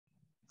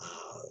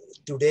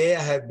Today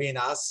I have been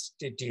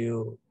asked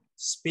to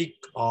speak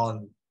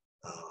on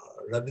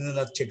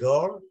Rabindranath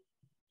Tagore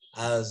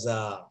as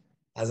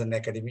an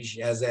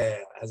academician, as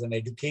an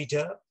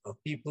educator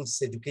of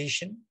people's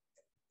education,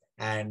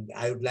 and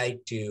I would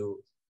like to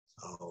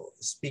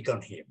speak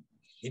on him.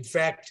 In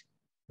fact,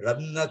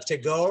 Rabindranath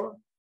Tagore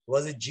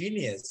was a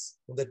genius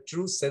in the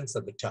true sense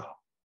of the term.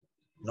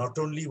 Not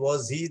only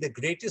was he the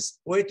greatest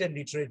poet and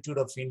literature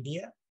of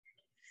India,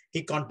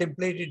 he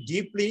contemplated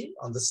deeply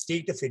on the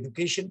state of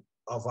education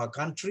of our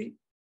country,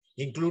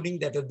 including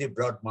that of the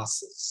broad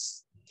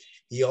masses.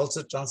 He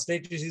also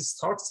translated his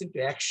thoughts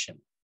into action.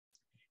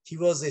 He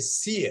was a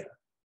seer.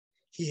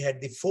 He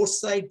had the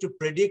foresight to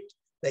predict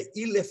the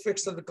ill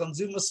effects of the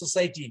consumer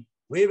society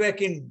way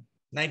back in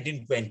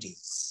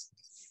 1920s.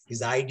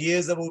 His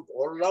ideas about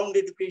all-round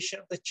education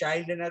of the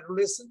child and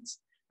adolescents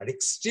are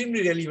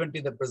extremely relevant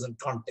in the present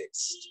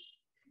context.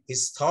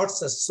 His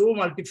thoughts are so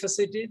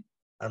multifaceted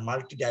and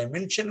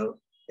multidimensional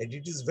that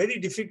it is very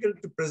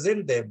difficult to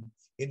present them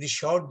in the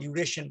short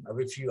duration of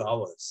a few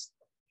hours.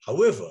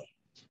 However,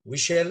 we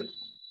shall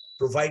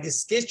provide a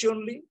sketch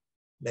only.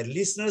 The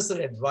listeners are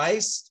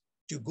advised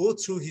to go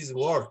through his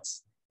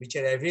works, which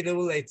are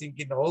available, I think,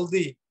 in all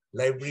the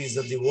libraries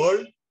of the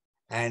world.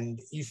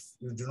 And if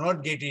you do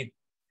not get it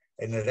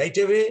right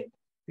away,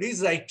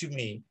 please write to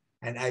me,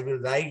 and I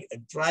will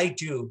try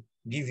to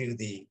give you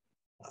the,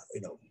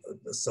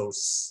 the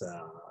source,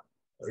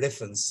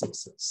 reference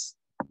sources.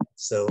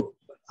 So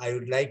I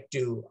would like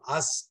to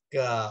ask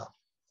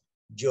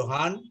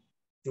Johan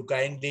to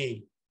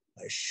kindly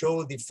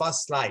show the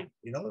first slide.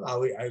 I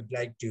would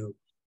like to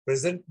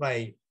present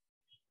my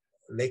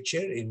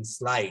lecture in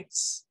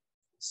slides.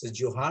 So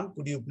Johan,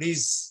 could you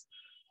please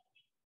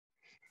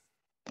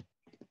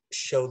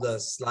show the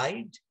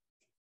slide?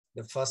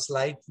 The first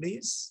slide,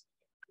 please.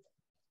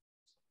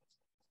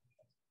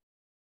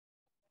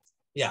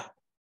 Yeah.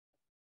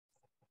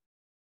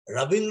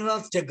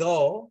 Rabindranath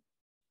Tagore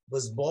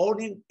was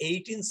born in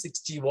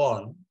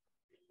 1861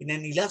 in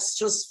an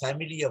illustrious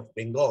family of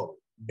Bengal.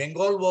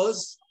 Bengal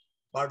was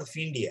part of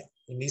India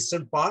in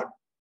eastern part,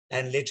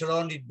 and later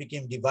on it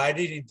became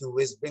divided into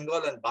West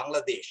Bengal and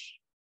Bangladesh.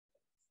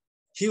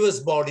 He was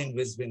born in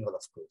West Bengal,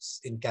 of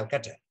course, in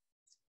Calcutta.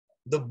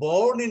 Though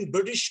born in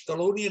British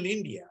colonial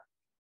India,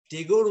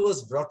 Tagore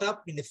was brought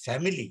up in a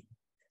family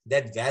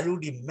that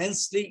valued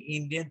immensely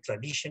Indian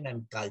tradition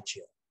and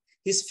culture.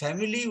 His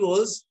family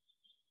was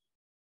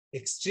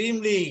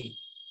extremely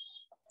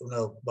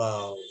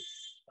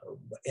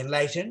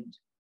enlightened,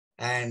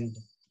 and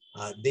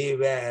they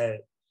were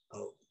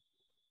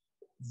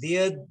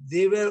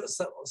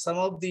some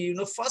of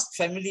the first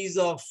families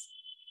of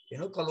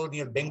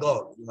colonial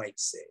Bengal, you might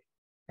say,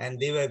 and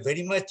they were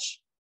very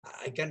much.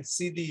 I can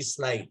see the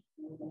slide.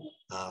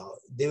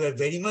 They were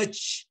very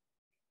much.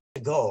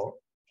 Tagore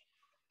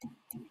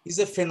is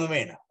a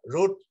phenomena.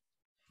 Wrote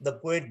the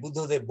poet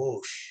Buddhadev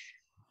Bose.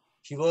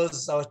 He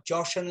was our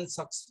Chaucer and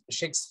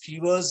Shakespeare. He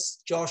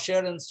was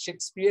Chaucer and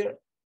Shakespeare,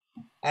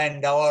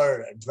 and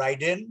our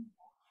Dryden.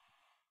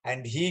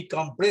 And he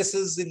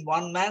compresses in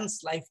one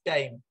man's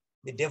lifetime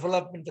the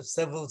development of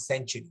several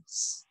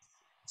centuries.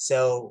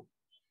 So,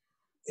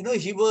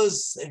 he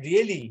was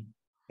really,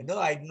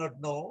 I do not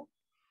know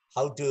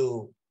how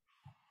to,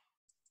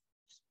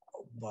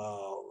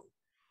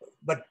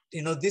 but,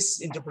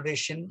 this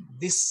interpretation,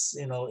 this,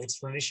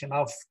 explanation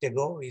of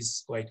Tagore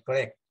is quite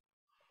correct.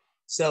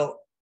 So,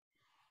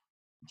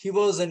 he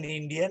was an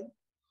Indian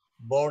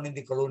born in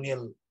the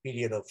colonial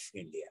period of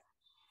India.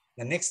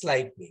 The next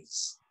slide,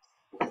 please.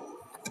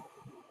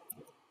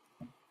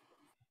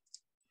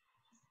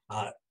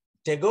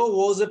 Tagore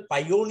was a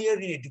pioneer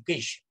in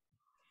education,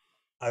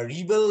 a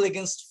rebel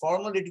against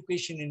formal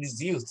education in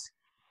his youth.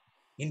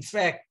 In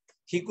fact,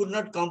 he could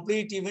not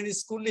complete even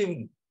his school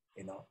living,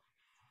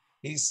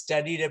 He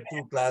studied up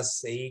to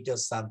class 8 or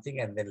something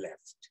and then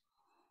left.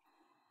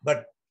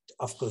 But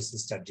of course, he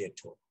studied at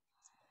home.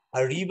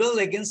 A rebel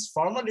against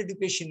formal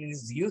education in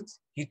his youth,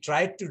 he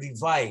tried to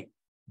revive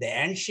the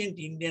ancient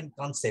Indian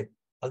concept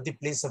of the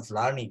place of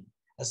learning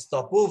as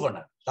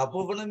tapovana.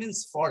 Tapovana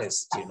means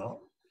forest,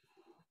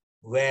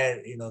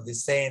 where, the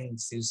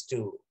saints used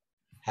to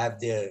have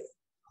their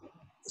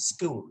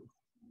school.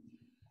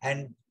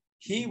 And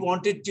he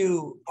wanted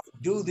to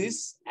do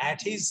this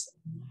at his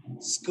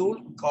school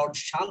called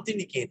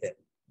Shantiniketan,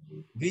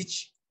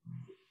 which,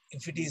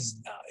 if it is,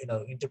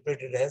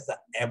 interpreted as the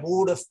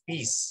abode of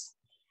peace,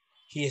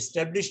 he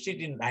established it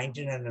in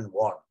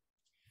 1901.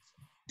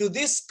 To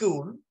this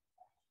school,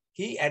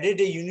 he added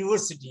a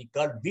university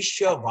called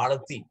Vishwa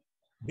Bharati.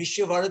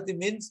 Vishwa Bharati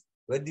means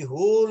where the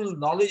whole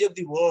knowledge of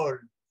the world,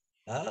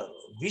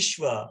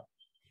 Vishwa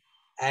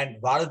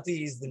and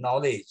Bharati is the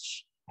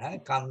knowledge,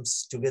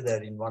 comes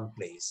together in one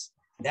place.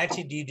 That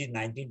he did in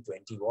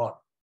 1921.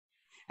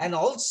 And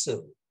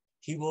also,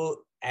 he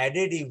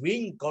added a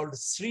wing called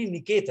Sri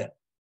Niketan.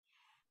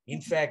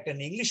 In fact, an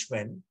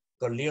Englishman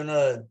called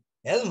Leonard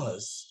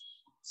Elmhurst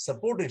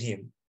supported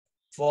him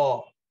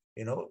for,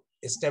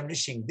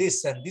 establishing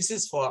this. And this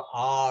is for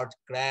art,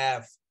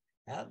 craft.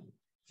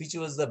 which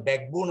was the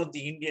backbone of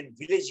the Indian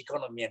village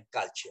economy and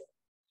culture.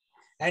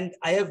 And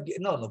I have,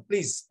 no,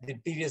 please, the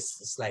previous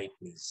slide,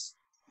 please.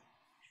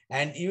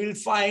 And you will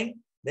find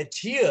that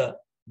here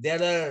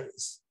there are,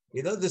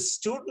 the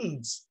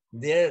students,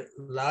 they're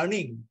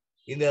learning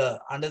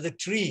under the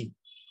tree.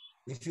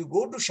 If you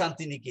go to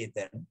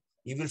Shantiniketan,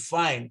 you will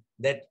find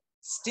that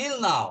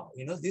still now,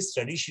 this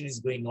tradition is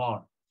going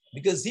on,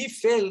 because he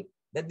felt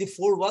that the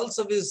four walls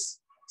of his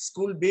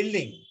school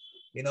building,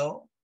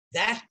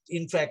 that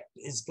in fact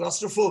is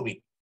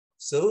claustrophobic.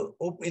 So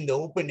in the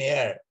open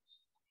air.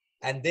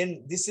 And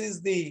then this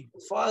is the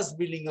first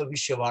building of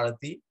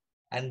Vishwavarati,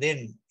 and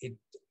then it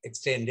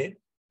extended.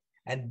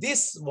 And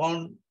this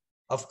one,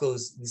 of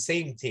course, the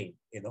same thing,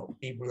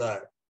 people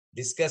are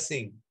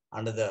discussing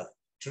under the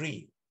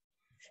tree.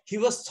 He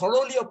was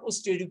thoroughly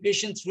opposed to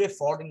education through a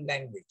foreign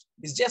language.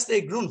 It's just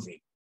like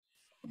Grundtvig.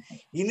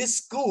 In his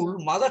school,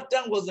 mother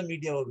tongue was the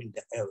medium of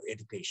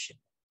education.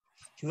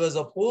 He was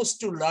opposed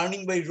to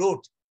learning by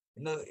rote.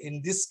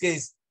 In this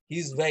case,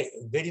 he's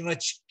very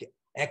much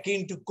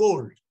akin to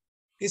cold,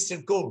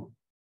 crystal cold.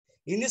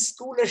 In his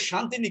school at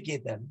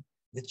Shantiniketan,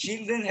 the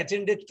children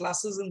attended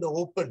classes in the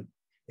open,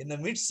 in the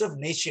midst of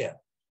nature.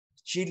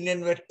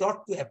 Children were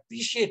taught to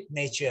appreciate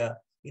nature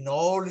in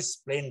all its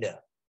splendor.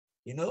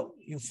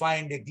 You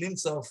find a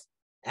glimpse of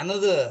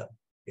another,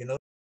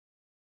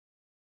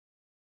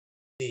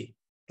 the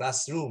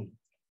classroom.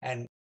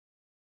 And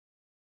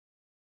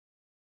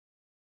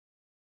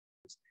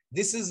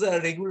this is a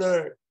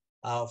regular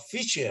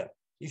feature.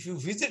 If you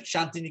visit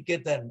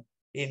Shantiniketan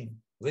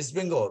in West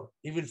Bengal,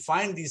 you will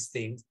find these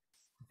things.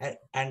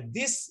 And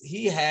this,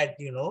 he had,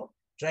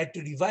 tried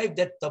to revive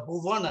that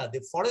tapovana,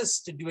 the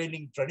forest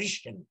dwelling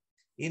tradition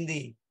in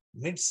the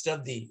midst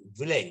of the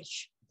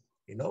village,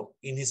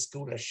 in his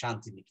school at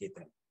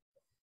Shantiniketan.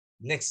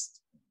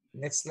 Next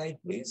slide,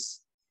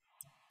 please.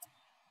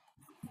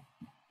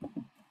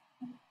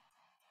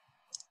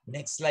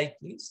 Next slide,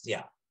 please.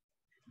 Yeah.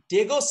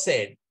 Tagore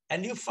said,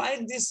 and you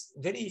find this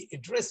very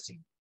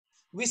interesting,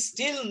 we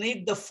still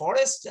need the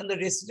forest and the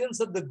residence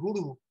of the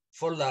guru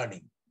for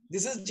learning.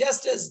 This is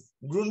just as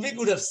Grundtvig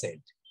would have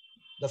said.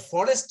 The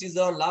forest is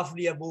our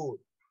lovely abode,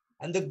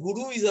 and the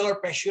guru is our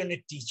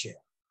passionate teacher.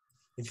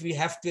 If we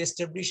have to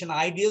establish an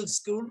ideal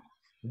school,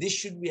 this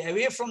should be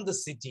away from the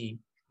city,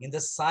 in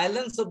the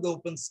silence of the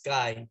open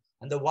sky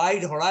and the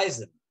wide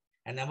horizon,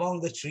 and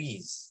among the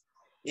trees.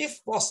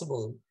 If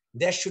possible,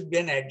 there should be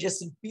an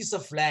adjacent piece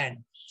of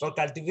land for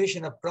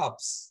cultivation of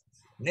crops.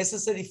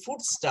 Necessary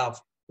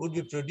foodstuff would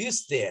be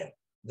produced there.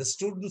 The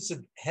students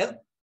would help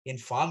in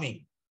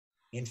farming.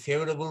 In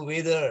favorable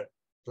weather,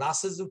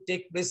 classes would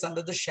take place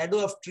under the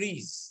shadow of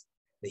trees.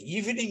 The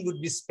evening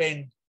would be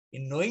spent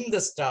in knowing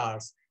the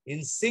stars,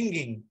 in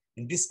singing,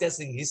 in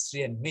discussing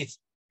history and myth.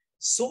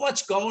 So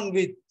much common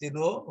with,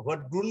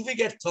 what Grundtvig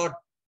had thought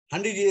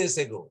 100 years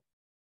ago.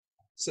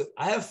 So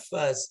I have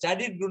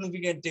studied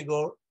Grundtvig and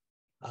Tagore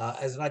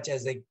as much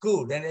as I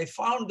could. And I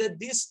found that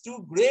these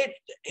two great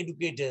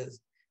educators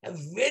have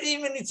very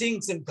many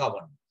things in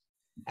common.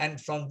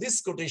 And from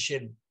this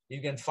quotation, you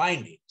can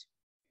find it.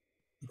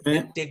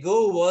 Okay.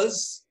 Tagore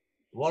was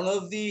one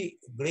of the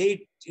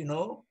great,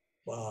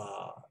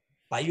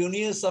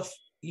 pioneers of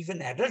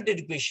even adult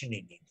education in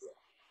India.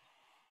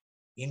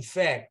 In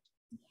fact,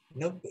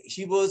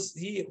 he was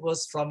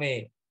from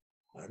a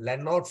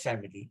landlord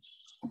family.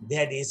 They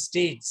had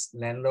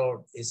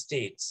landlord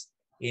estates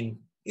in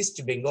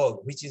East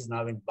Bengal, which is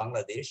now in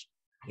Bangladesh,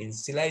 in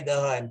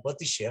Silaidaha and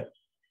Patishar.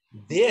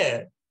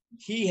 There,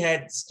 he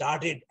had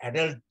started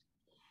adult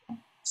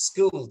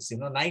schools,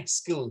 night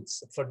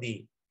schools for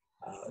the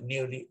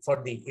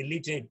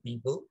illiterate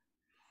people.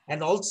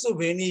 And also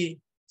when he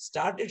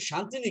started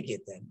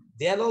Shantiniketan,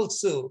 there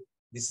also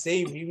the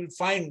same, you will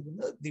find,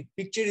 the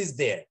picture is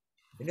there.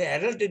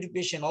 Adult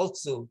education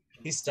also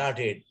he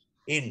started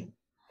in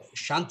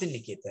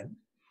Shantiniketan.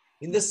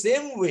 In the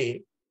same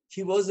way,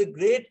 he was a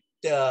great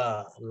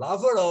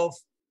lover of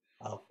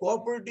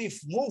cooperative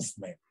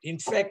movement. In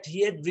fact,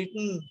 he had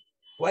written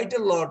quite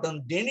a lot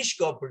on Danish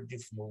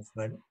cooperative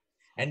movement.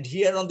 And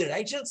here on the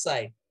right-hand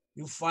side,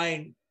 you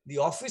find the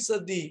office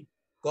of the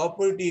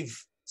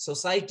cooperative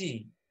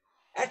society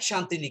at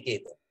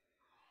Shantiniketan.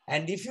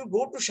 And if you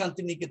go to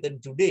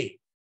Shantiniketan today,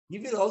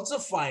 you will also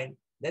find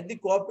that the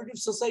cooperative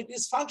society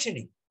is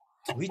functioning,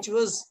 which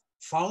was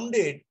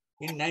founded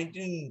in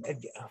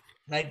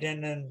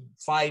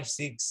 1905,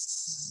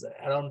 6,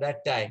 around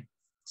that time.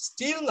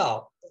 Still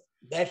now,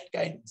 that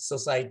kind of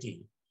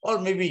society, or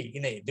maybe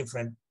in a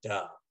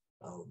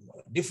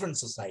different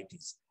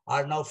societies,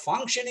 are now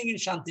functioning in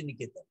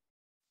Shantiniketan.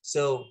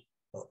 So,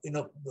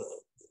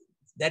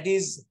 that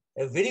is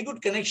a very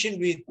good connection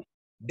with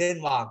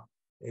Denmark,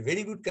 a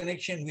very good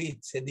connection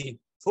with the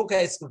folk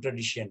high school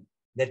tradition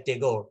that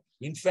Tagore.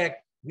 In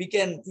fact, we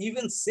can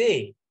even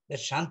say that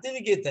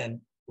Shantiniketan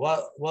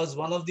was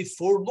one of the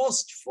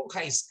foremost folk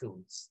high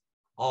schools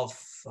of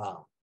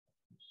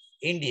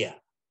India.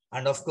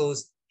 And of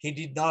course, he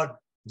did not,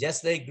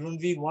 just like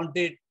Grundtvig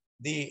wanted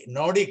the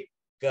Nordic,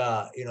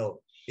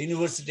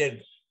 university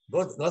at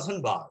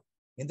Gothenburg.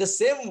 In the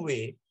same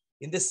way,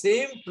 in the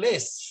same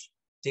place,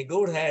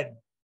 Tagore had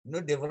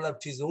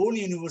developed his own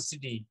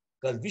university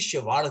called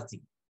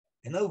Vishwavarati,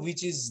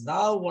 which is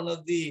now one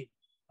of the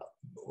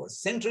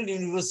central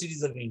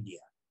universities of India,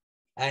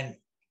 and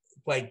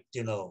quite,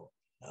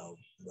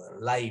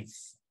 live.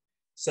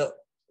 So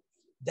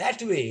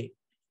that way,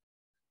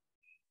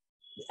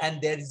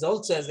 and there is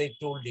also, as I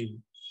told you,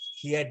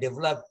 he had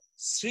developed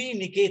Sri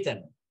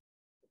Niketan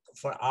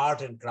for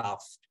art and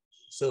craft.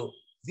 So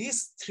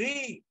these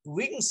three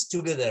wings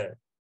together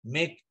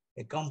make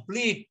a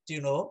complete,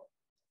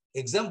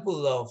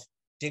 example of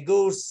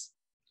Tagore's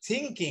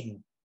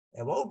thinking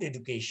about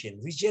education,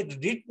 which he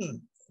had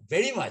written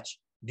very much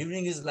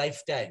during his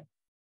lifetime.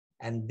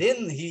 And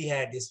then he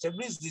had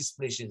established these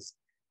places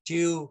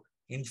to,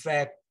 in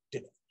fact,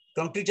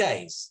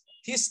 concretize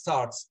his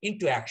thoughts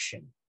into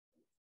action.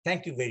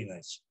 Thank you very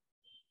much.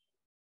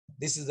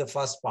 This is the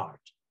first part.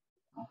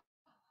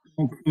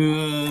 Thank you,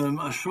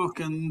 Ashok,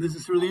 and this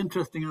is really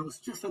interesting. I was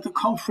just at a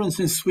conference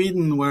in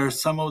Sweden where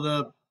some of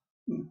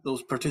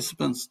those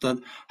participants that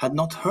had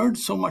not heard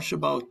so much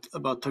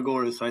about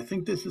Tagore. So I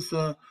think this is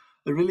a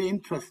really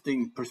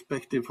interesting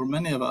perspective for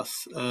many of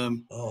us.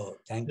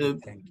 Thank you,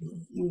 thank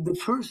you. The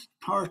first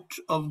part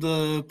of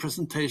the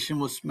presentation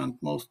was meant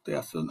mostly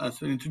as an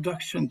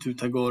introduction to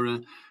Tagore.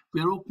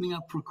 We are opening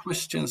up for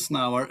questions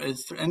now.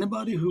 Is there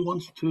anybody who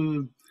wants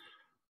to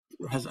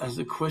has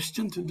a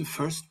question to the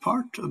first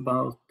part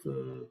about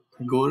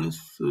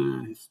Tagore's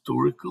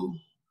historical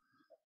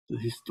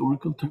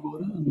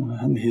Tagore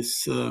and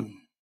his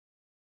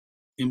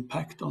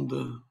impact on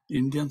the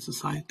Indian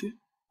society?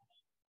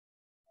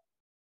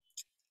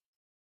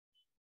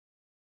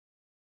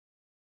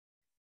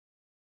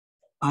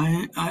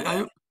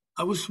 I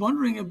was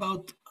wondering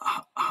about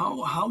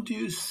how do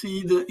you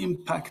see the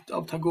impact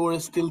of Tagore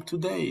still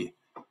today,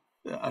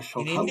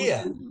 Ashok? In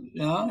India?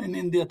 In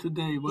India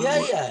today.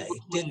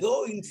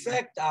 Tagore, in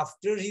fact,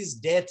 after his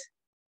death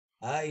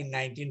in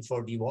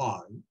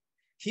 1941,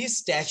 his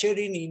stature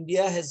in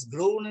India has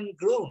grown and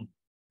grown.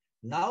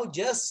 Now,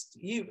 just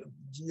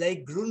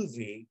like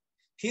Grundtvig,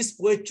 his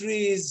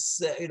poetry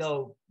is,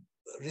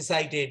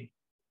 recited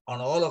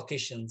on all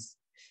occasions.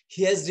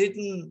 He has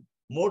written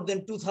more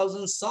than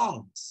 2,000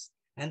 songs.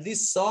 And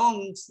these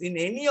songs, in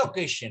any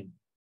occasion,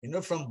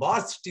 from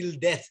birth till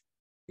death,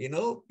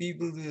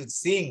 people will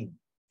sing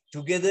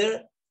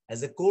together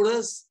as a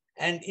chorus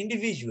and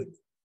individually.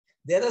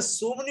 There are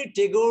so many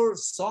Tagore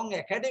Song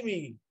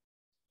Academy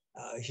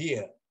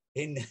here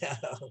in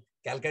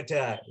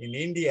Calcutta, in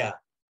India.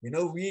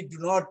 We do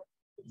not,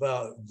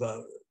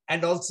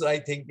 and also I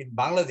think in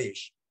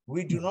Bangladesh,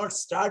 we do not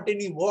start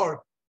any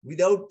work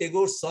without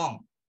Tagore's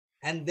song.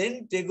 And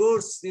then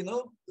Tagore's,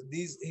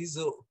 his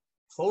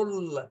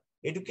whole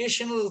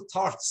educational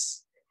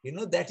thoughts,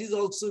 that is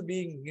also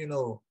being,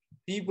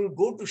 people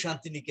go to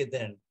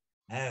Shantiniketan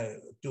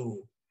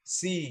to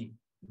see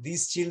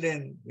these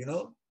children,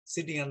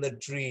 sitting on the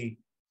tree,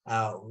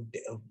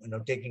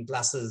 taking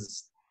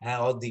classes,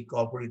 or the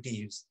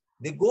cooperatives.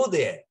 They go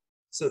there.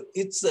 So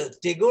it's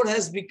Tagore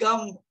has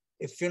become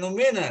a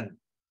phenomenon,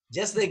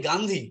 just like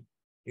Gandhi,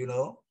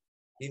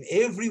 in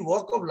every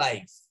walk of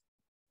life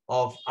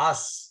of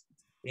us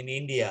in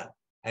India,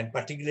 and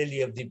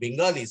particularly of the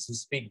Bengalis who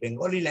speak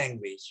Bengali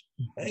language.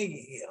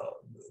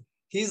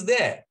 He's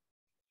there.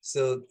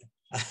 So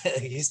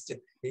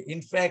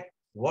in fact,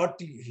 what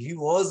he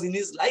was in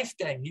his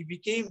lifetime, he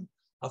became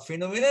a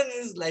phenomenon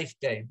in his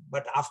lifetime.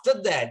 But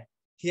after that,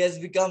 he has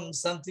become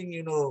something,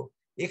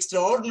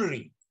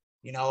 extraordinary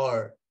in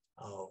our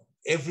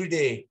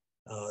everyday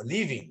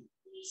living.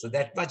 So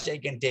that much I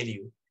can tell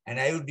you. And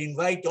I would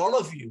invite all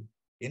of you,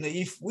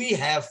 if we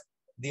have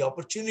the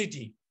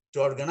opportunity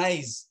to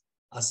organize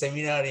a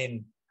seminar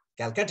in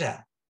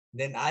Calcutta,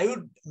 then I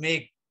would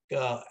make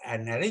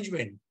an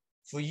arrangement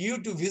for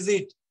you to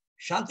visit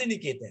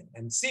Shantiniketan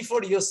and see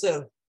for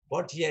yourself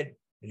what he had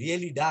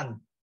really done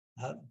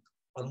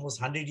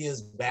almost 100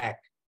 years back.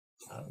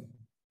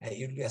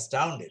 You'll be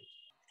astounded.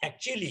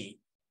 Actually,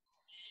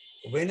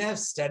 when I've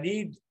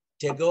studied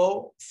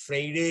Tagore,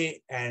 Freire,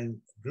 and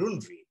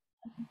Grundtvig,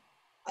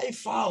 I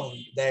found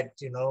that,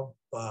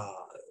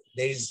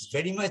 there is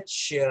very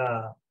much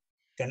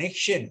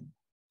connection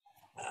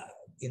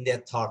in their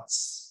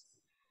thoughts.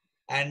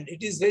 And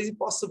it is very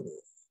possible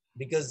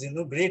because,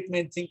 great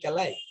men think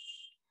alike.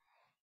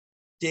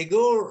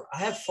 Tagore, I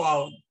have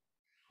found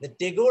that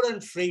Tagore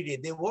and Freire,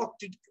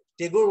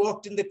 Tagore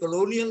walked in the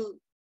colonial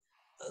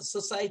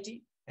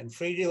society and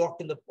Freire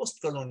walked in the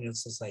post-colonial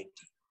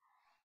society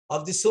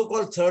of the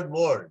so-called third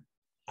world.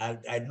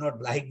 I do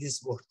not like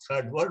this word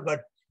third world,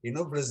 but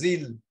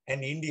Brazil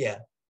and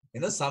India,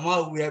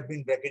 somehow we have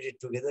been bracketed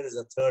together as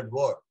a third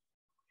world.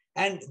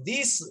 And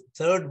this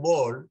third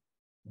world,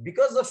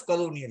 because of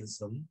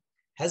colonialism,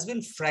 has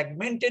been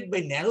fragmented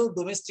by narrow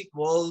domestic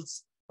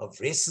walls of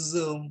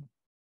racism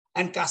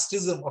and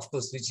casteism, of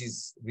course,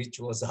 which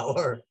was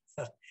our,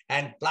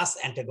 and plus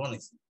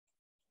antagonism.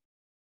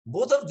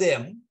 Both of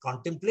them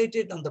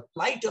contemplated on the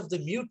plight of the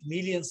mute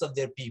millions of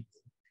their people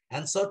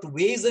and sought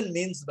ways and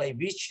means by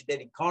which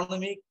their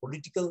economic,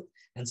 political,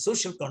 and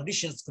social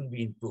conditions could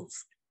be improved.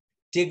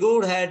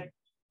 Tagore had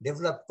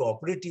developed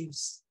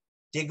cooperatives.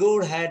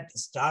 Tagore had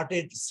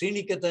started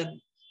Sriniketan,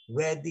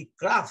 where the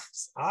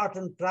crafts, art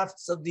and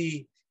crafts of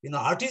the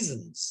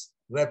artisans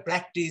were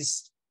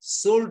practiced,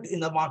 sold in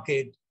the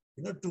market,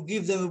 to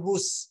give them a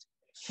boost.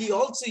 He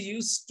also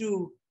used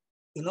to,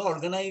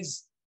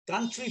 organize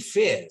country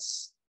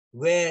fairs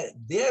where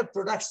their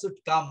products would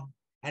come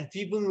and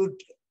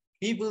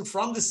people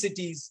from the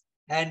cities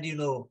and,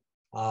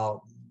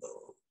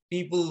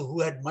 people who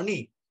had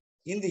money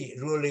in the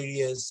rural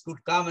areas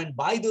could come and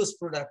buy those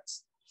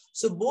products.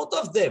 So both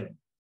of them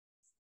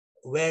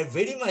were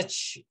very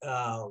much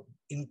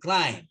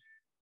inclined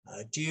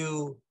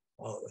to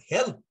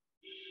help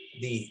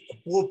the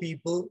poor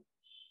people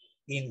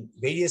in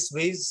various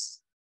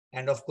ways.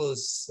 And of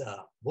course,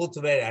 both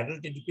were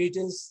adult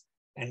educators.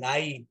 And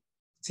I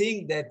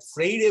think that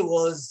Freire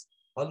was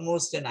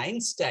almost an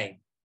Einstein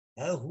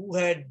who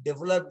had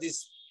developed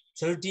this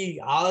 30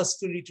 hours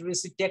to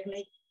literacy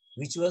technique,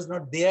 which was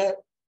not there.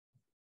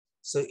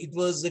 So it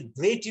was a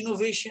great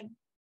innovation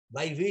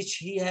by which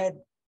he had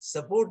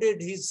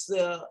supported his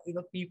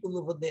people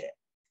over there.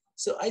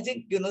 So I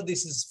think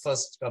this is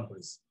first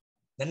comparison.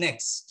 The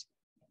next.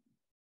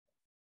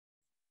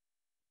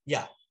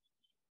 Yeah.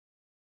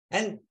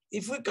 And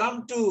if we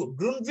come to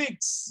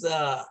Grundtvig's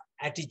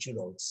attitude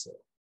also,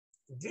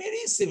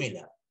 very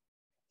similar.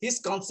 His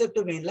concept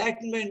of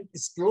enlightenment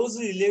is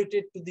closely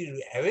related to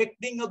the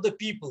awakening of the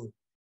people.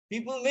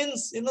 People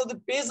means,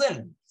 the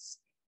peasants,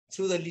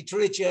 through the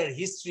literature,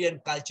 history,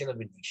 and culture of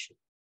a nation,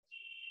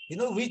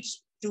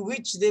 to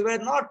which they were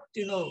not,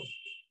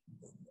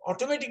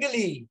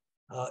 automatically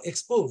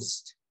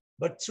exposed.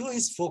 But through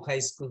his folk high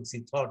schools, he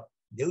thought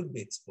they would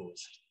be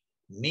exposed.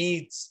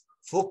 Myths,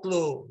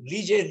 folklore,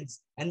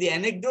 legends, and the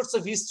anecdotes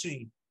of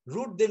history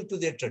root them to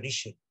their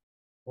tradition.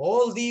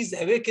 All these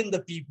awaken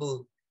the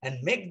people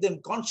and make them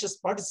conscious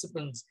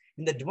participants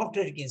in the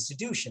democratic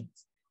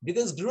institutions.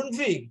 Because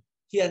Grundtvig,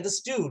 he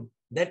understood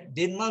that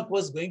Denmark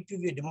was going to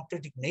be a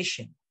democratic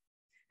nation.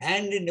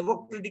 And in a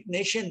democratic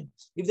nation,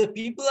 if the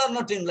people are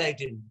not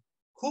enlightened,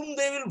 whom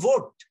they will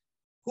vote?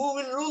 Who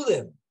will rule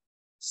them?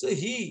 So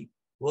he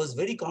was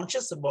very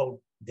conscious about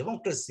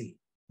democracy,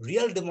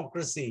 real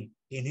democracy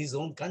in his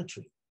own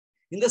country.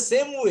 In the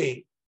same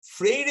way,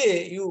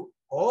 Freire, you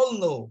all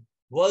know,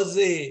 was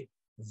a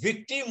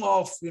victim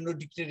of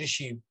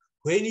dictatorship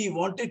when he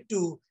wanted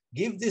to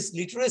give this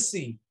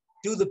literacy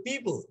to the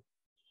people.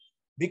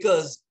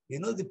 Because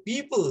the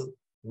people,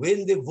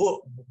 when they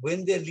vote,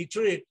 when they're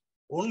literate,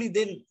 only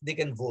then they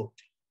can vote.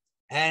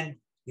 And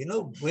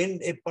when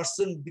a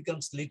person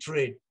becomes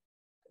literate,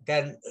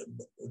 can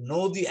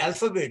know the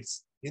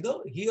alphabets,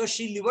 he or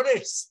she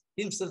liberates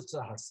himself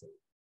or herself,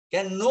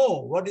 can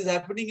know what is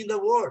happening in the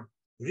world,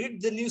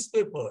 read the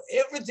newspaper,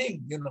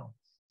 everything,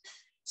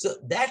 So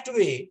that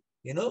way,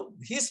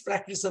 his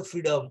practice of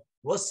freedom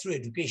was through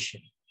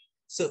education.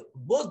 So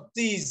both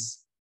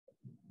these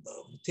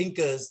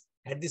thinkers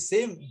had the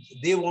same,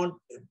 they want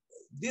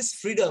this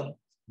freedom.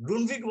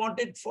 Grundtvig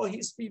wanted for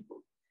his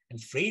people,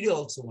 and Freire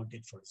also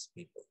wanted for his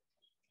people.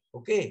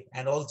 Okay,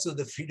 and also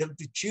the freedom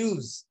to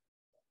choose.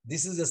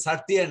 This is a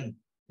Sartian.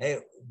 A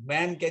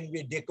man can be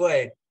a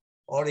dacoit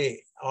or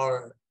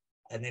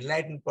an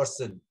enlightened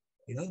person.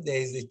 There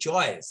is a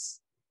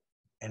choice,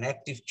 an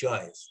active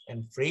choice,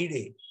 and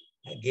Freire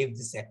gave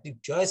this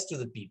active choice to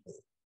the people.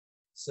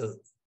 So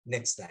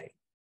next slide.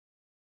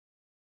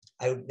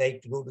 I would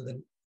like to go to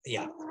the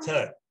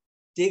third.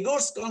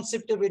 Tagore's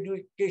concept of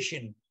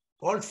education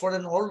called for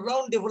an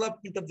all-round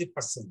development of the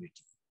personality.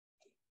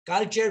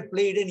 Culture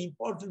played an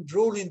important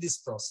role in this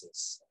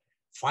process.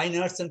 Fine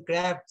arts and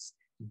crafts,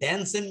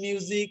 dance and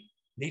music,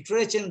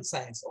 literature and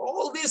science,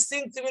 all these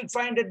things you will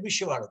find at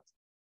Vishwabharati.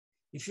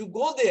 If you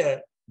go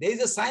there, there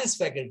is a science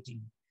faculty,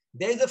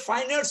 there is a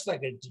fine arts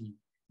faculty,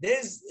 there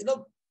is,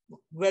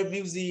 where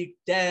music,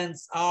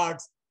 dance,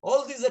 arts,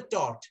 all these are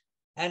taught,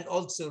 and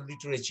also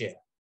literature.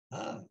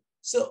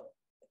 So,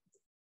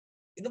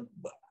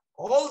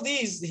 all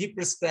these he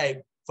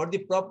prescribed for the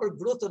proper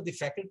growth of the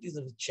faculties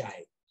of the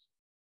child.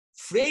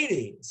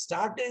 Freire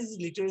started his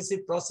literacy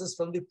process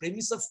from the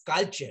premise of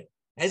culture.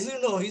 As you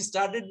know, he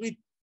started with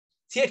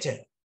theater.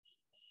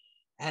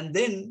 And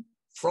then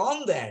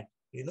from that,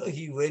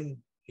 he went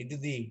into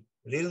the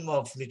realm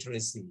of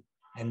literacy.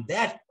 And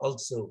that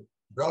also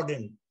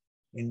broadened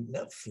in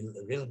the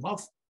realm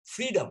of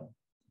freedom.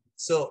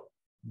 So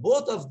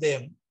both of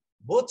them,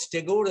 both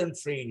Tagore and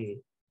Freire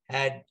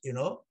had,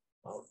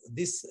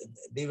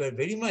 they were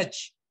very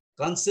much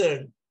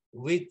concerned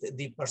with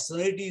the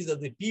personalities of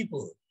the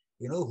people,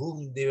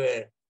 whom they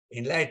were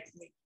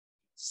enlightening.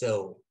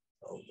 So,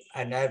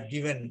 and I've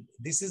given,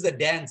 this is a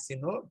dance,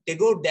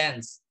 Tagore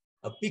dance,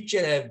 a picture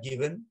I have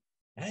given.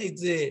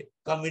 It's a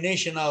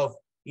combination of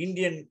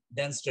Indian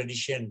dance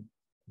tradition,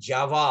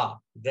 Java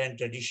dance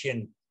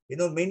tradition,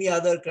 many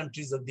other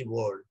countries of the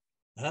world.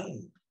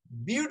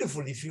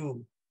 Beautiful. If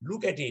you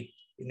look at it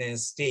in a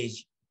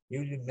stage, you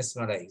will be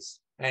mesmerized.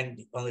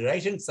 And on the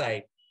right-hand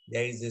side,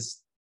 there is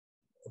this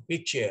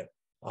picture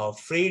of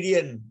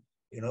Freirian,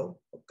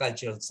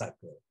 cultural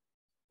circle.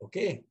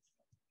 Okay,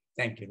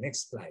 thank you.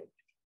 Next slide.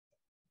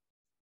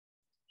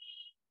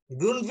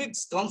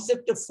 Grundtvig's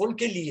concept of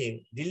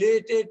folkeliv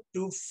related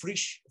to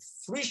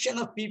fruition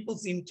of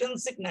people's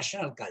intrinsic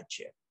national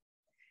culture.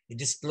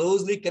 It is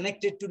closely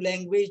connected to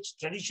language,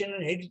 tradition,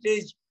 and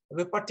heritage of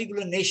a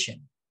particular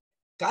nation.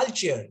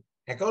 Culture,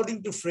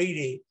 according to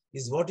Freire,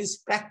 is what is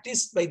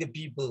practiced by the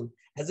people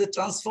as a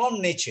transformed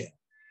nature.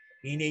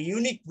 In a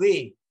unique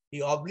way,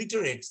 he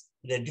obliterates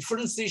the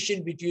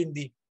differentiation between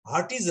the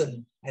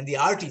artisan and the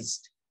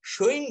artist,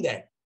 showing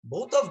that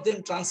both of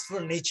them transfer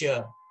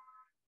nature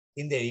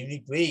in their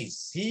unique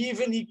ways. He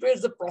even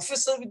equates the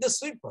professor with the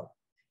sweeper,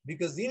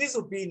 because in his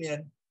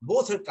opinion,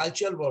 both are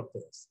cultural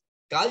workers.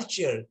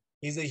 Culture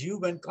is a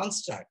human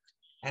construct,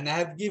 and I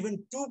have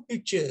given two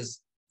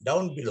pictures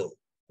down below.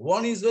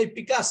 One is by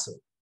Picasso.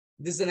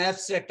 This is an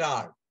abstract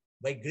art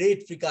by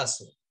great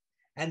Picasso.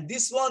 And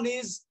this one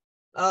is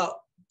a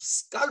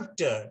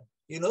sculptor,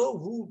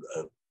 who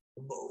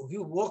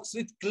works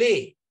with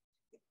clay.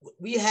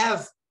 We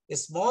have a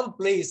small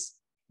place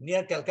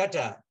near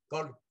Calcutta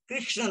called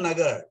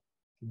Krishnanagar.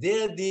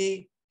 There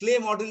the clay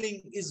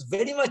modeling is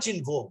very much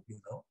in vogue,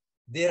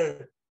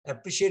 They're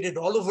appreciated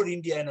all over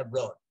India and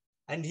abroad.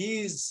 And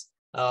he is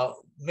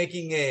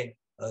making a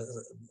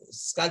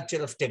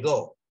sculpture of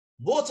Tagore.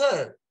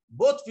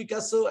 Both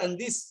Picasso and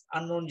this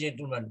unknown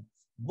gentleman,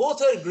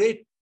 both are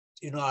great,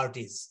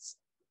 artists,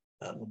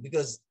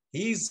 because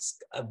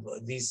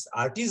this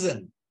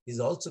artisan is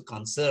also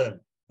concerned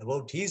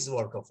about his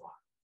work of art.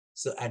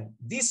 So, and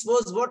this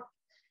was what,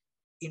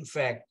 in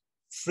fact,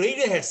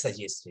 Freire had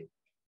suggested,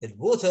 that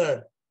both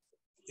are,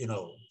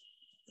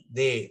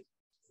 they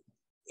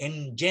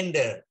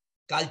engender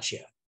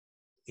culture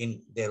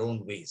in their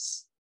own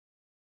ways.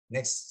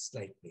 Next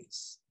slide,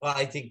 please. Well,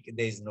 I think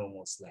there is no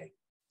more slide.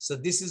 So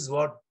this is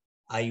what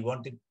I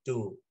wanted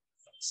to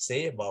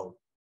say about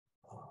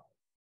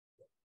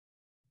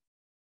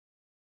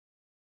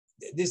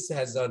this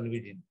has already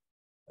been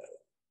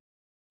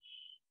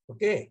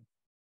okay.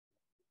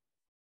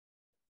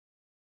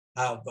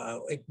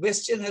 A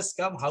question has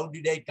come, how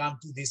did I come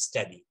to this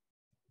study?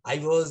 I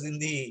was in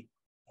the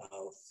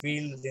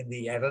field in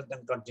the Adult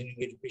and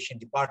Continuing Education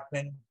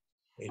Department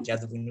at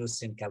Jadavpur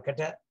University in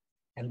Calcutta.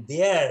 And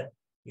there,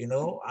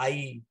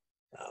 I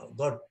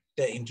got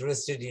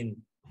interested in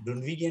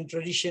Grundtvigian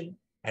tradition.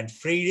 And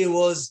Freire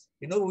was,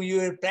 we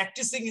were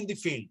practicing in the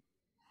field.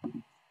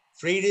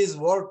 Freire's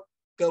work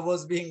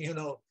was being,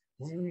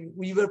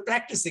 we were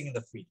practicing in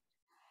the field.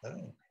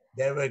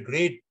 There were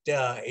great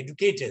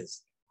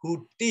educators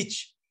who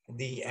teach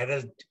the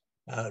adult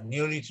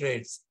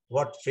neoliterates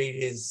what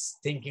Freire's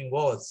thinking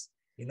was,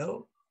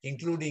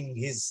 including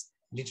his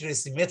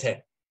literacy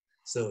method.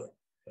 So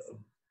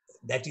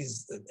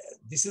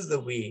this is the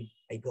way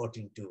I got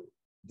into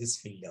this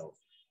field of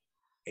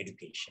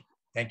education.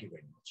 Thank you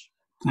very much.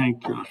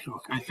 Thank you,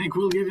 Asoke. I think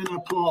we'll give you an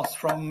applause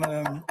from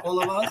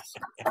all of us.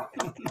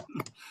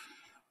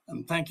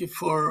 And thank you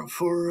for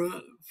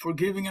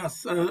giving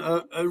us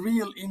a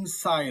real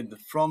insight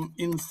from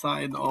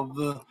inside of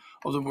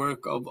the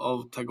work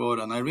of Tagore.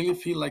 And I really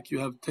feel like you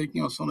have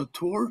taken us on a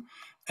tour,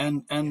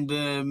 and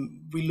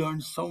we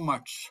learned so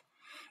much.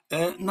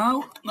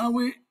 Now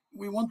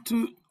we want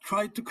to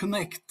try to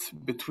connect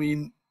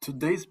between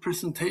today's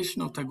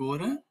presentation of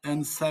Tagore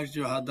and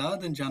Sergio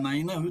Haddad and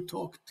Janaina, who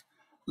talked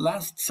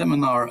last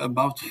seminar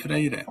about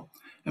Freire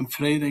and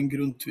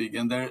Grundtvig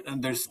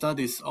and their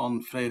studies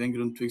on Freire and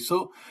Grundtvig.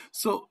 So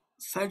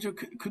Sergio,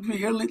 could we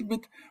hear a little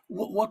bit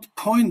what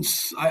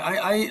points?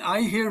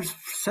 I hear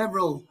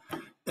several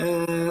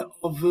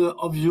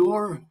of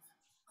your.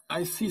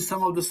 I see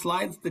some of the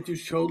slides that you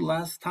showed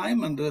last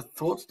time and the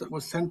thoughts that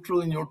were central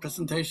in your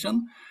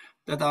presentation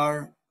that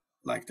are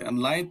like the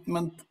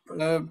Enlightenment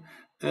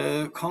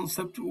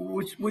concept.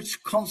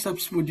 Which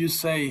concepts would you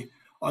say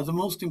are the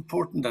most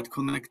important that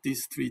connect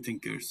these three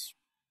thinkers?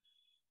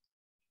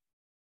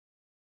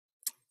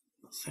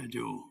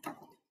 Sergio.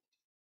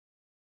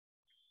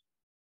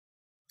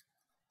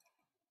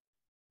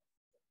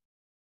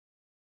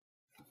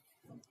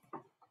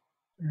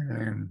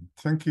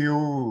 Thank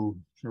you,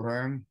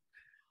 Johan.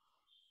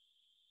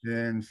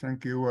 And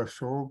thank you,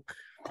 Asoke.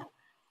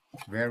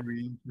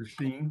 Very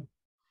interesting.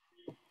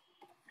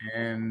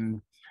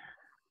 And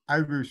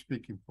I will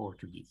speak in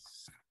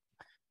Portuguese.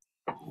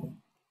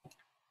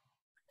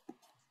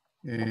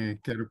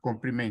 Quero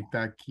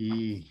cumprimentar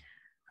aqui.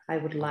 I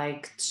would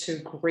like to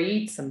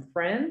greet some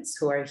friends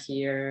who are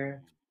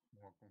here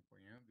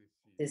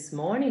this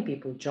morning,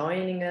 people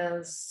joining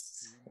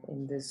us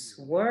in this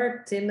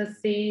work,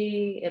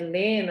 Timothy,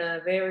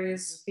 Elena,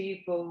 various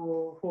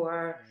people who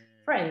are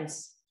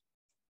friends.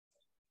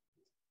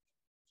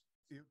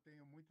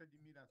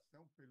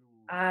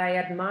 I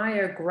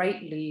admire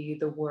greatly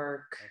the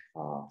work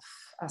of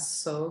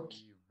Asoke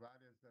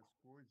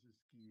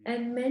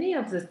and many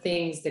of the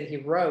things that he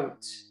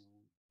wrote.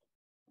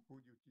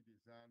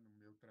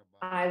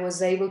 I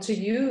was able to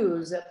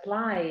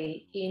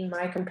apply in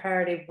my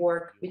comparative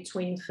work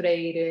between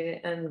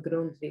Freire and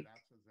Grundtvig,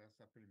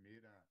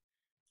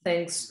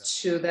 thanks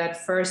to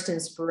that first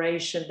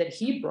inspiration that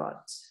he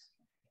brought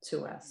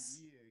to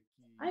us.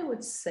 I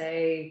would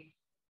say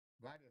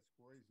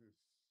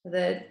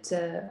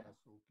that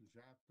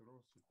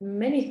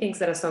many things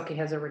that Asoke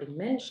has already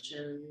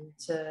mentioned,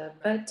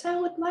 but I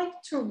would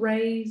like to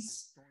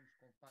raise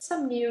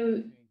some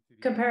new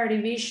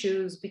comparative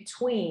issues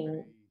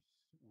between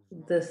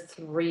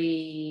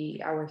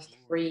our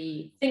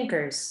three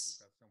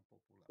thinkers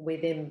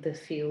within the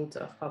field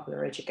of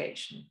popular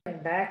education.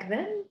 Back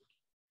then,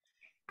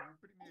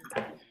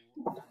 the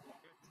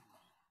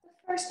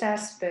first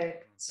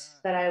aspect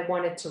that I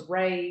wanted to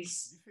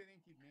raise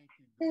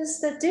is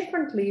that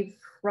differently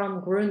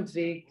from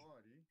Grundtvig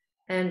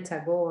and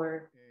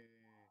Tagore,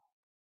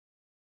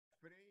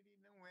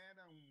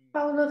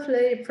 Paulo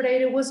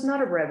Freire was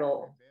not a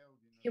rebel.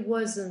 He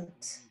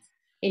wasn't,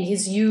 in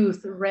his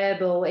youth, a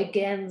rebel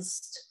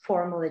against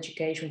formal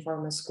education,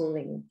 formal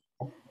schooling.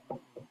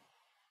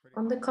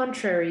 On the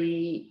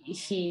contrary,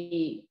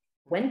 he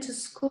went to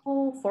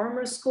school,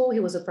 formal school. He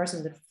was a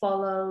person that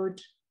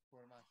followed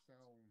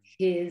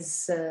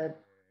his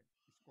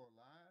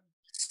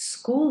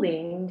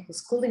schooling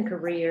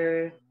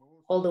career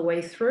all the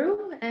way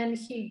through, and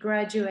he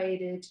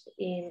graduated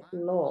in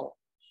law.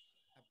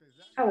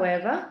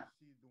 However,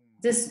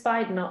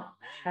 despite not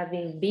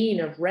having been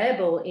a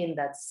rebel in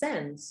that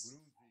sense,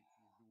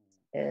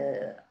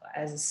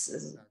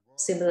 as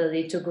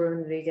similarly to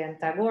Grundtvig and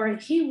Tagore,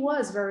 he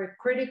was very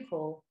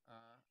critical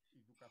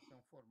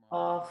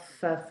of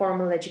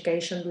formal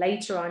education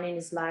later on in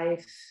his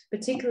life,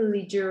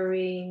 particularly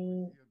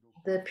during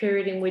the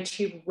period in which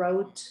he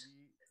wrote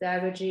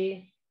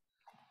Pedagogy,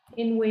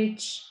 in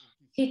which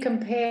he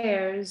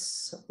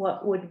compares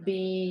what would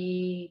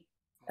be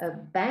a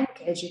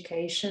bank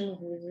education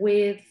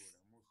with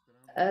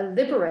a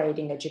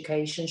liberating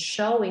education,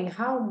 showing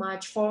how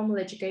much formal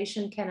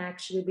education can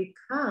actually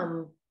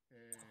become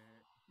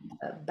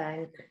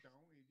bank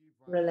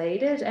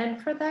related.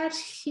 And for that,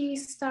 he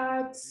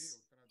starts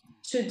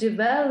to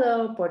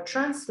develop or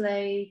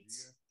translate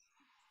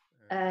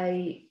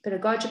a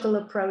pedagogical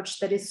approach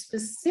that is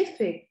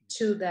specific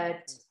to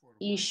that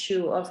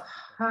issue of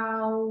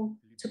how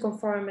to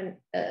conform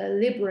a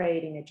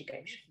liberating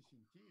education.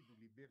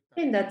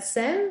 In that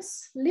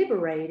sense,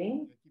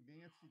 liberating,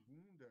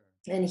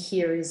 and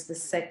here is the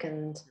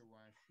second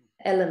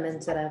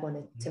element that I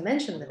wanted to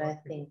mention that I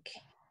think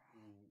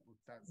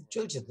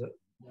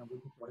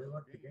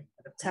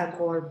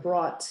Tagore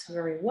brought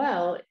very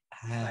well.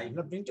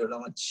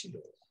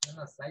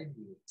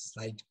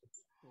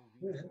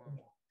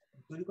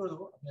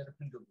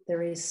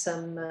 There is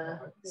some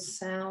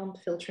sound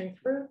filtering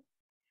through.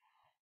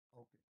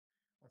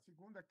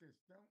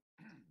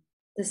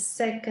 The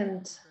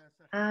second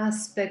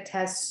aspect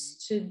has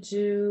to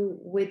do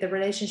with the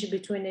relationship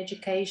between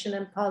education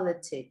and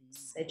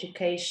politics,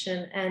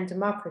 education and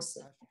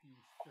democracy.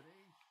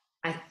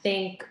 I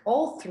think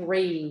all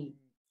three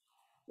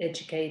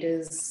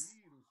educators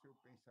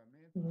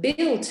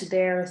built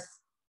their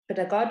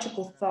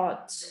pedagogical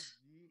thought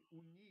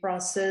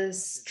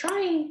process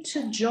trying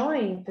to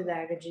join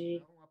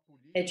pedagogy,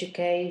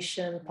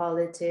 education,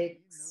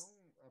 politics,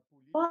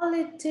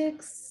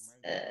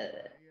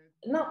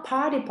 not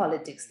party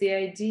politics, the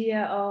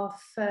idea of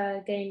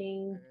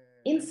gaining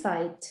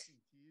insight,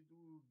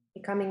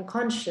 becoming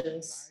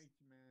conscious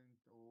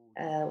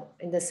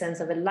in the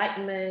sense of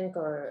enlightenment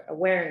or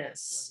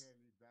awareness,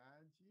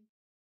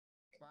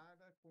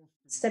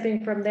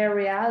 stepping from their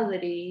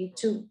reality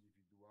to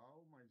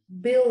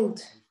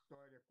build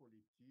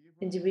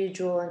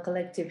individual and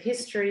collective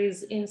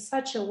histories in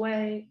such a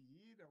way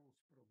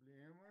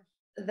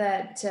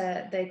that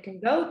they can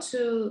go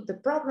to the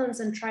problems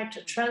and try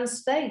to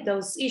translate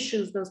those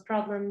issues, those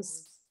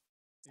problems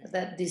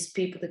that these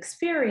people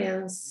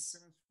experience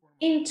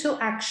into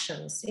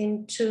actions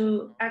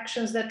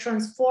that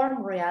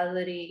transform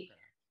reality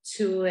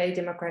to a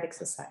democratic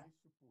society.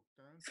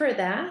 For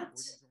that,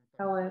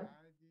 however,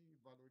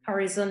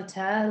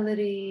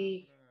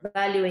 horizontality,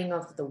 valuing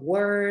of the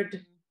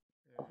word,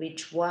 of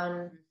each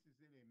one,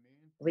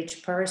 of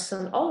each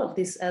person, all of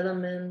these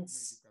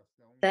elements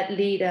that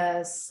lead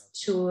us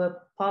to a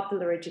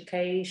popular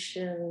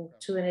education,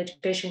 to an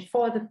education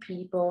for the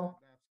people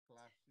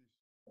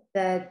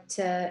that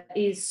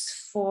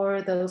is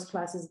for those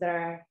classes that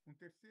are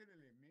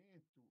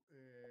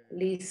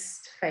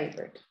least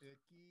favored.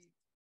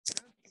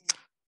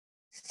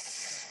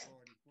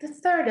 The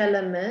third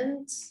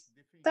element,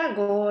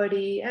 Tagore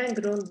and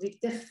Grundtvig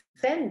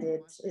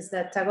defended, is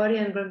that Tagore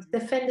and Grundtvig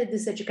defended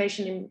this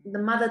education in the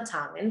mother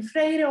tongue. And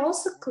Freire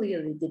also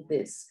clearly did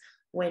this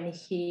when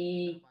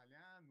he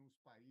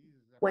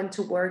went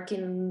to work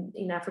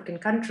in African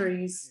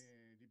countries,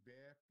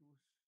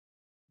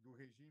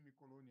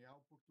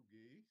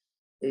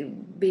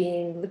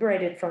 being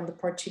liberated from the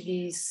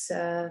Portuguese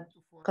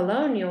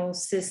colonial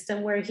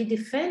system, where he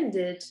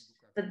defended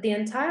that the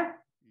entire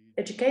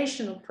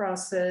educational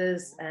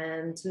process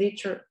and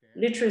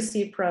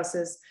literacy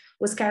process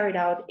was carried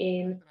out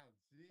in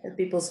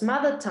people's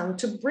mother tongue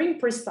to bring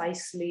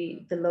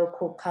precisely the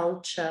local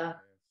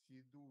culture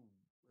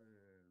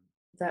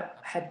that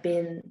had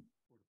been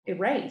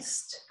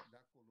erased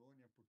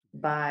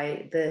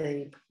by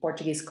the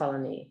Portuguese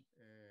colony.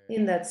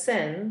 In that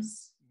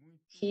sense,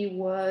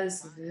 he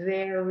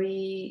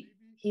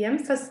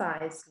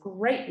emphasized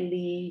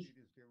greatly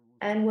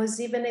and was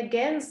even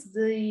against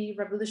the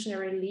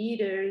revolutionary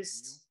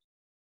leaders.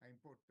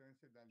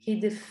 He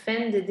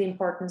defended the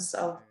importance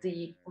of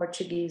the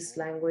Portuguese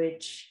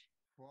language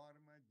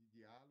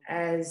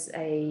as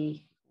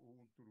a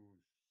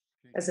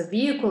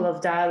vehicle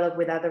of dialogue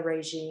with other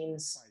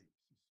regimes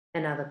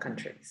and other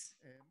countries.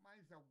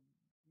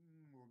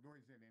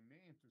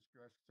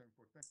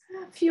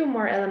 A few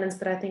more elements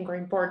that I think are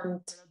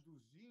important.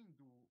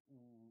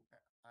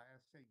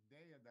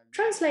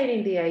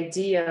 Translating the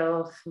idea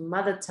of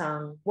mother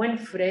tongue, when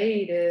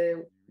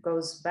Freire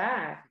goes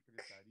back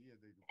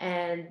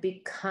and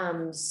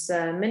becomes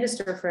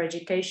Minister for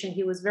Education,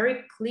 he was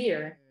very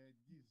clear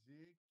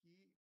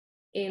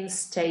in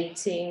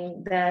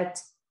stating that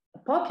a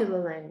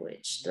popular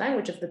language, the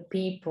language of the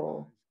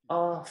people,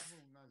 of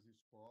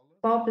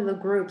popular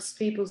groups,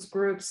 people's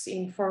groups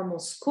in formal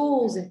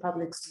schools, in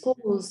public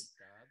schools,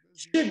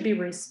 should be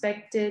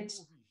respected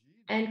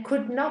and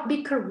could not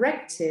be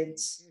corrected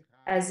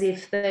as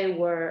if they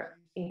were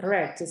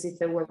incorrect, as if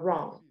they were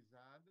wrong.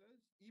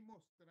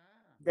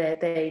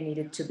 That they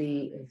needed to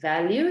be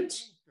valued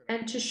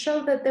and to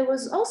show that there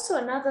was also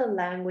another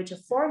language, a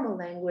formal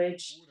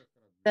language,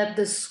 that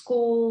the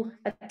school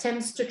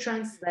attempts to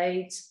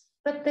translate,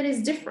 but that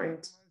is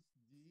different.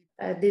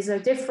 These are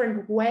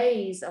different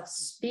ways of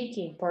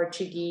speaking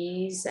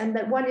Portuguese, and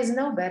that one is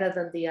no better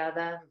than the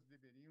other,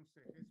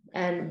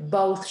 and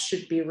both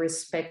should be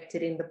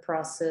respected in the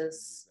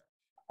process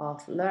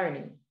of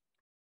learning.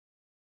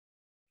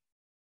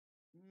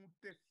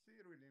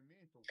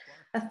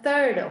 A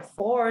third or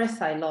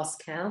fourth, I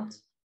lost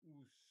count.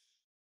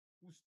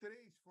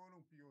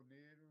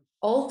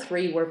 All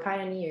three were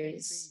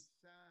pioneers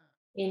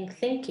in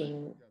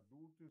thinking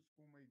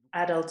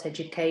adult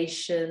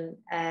education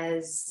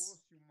as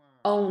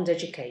owned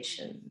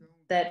education.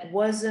 That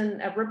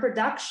wasn't a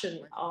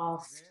reproduction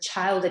of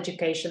child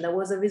education, that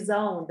was of its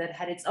own, that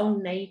had its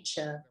own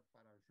nature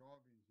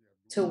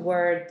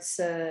towards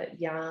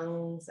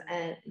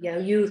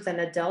youth and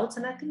adults.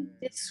 And I think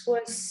this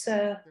was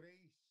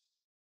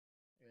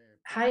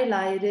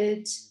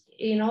highlighted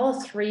in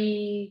all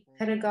three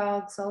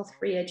pedagogues, all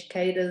three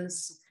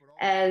educators,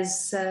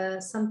 as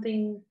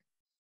something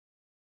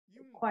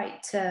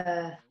quite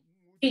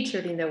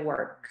featured in their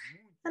work.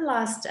 The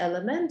last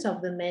element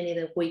of the many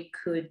that we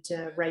could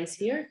raise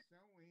here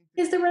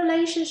is the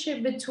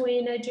relationship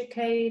between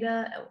education,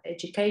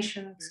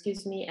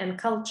 and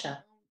culture,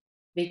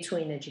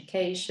 between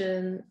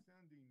education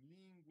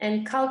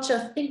and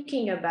culture,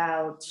 thinking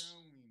about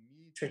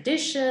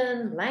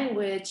tradition,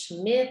 language,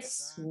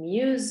 myths,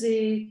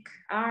 music,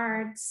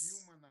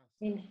 arts,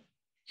 in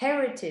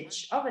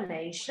heritage of a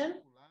nation,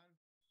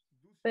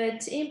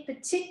 but in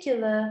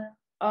particular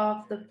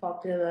of the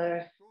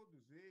popular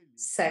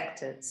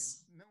sectors.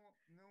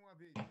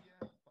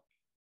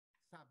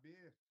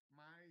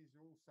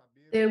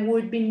 There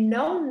would be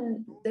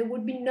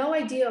no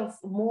idea of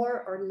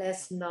more or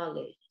less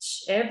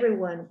knowledge.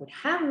 Everyone would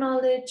have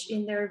knowledge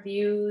in their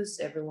views,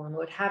 everyone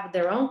would have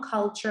their own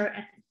culture,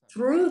 and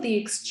through the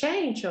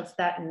exchange of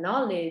that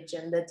knowledge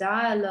and the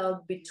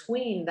dialogue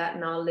between that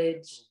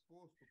knowledge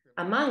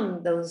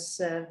among those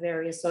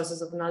various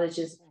sources of knowledge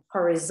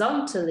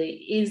horizontally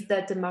is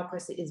that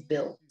democracy is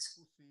built.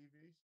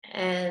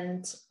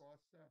 And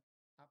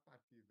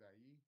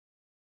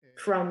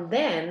from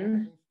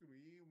then,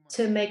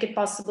 to make it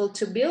possible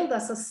to build a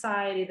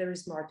society that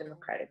is more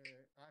democratic.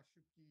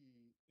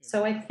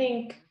 So I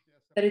think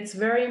that it's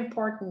very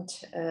important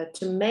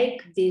to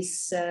make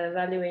this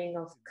valuing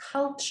of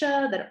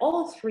culture that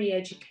all three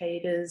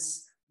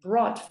educators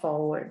brought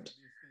forward.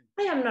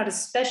 I am not a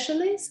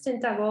specialist in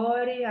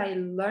Tagore. I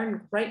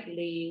learned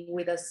greatly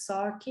with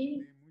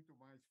Asoke.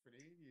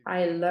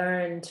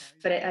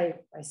 I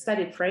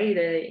studied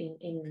Freire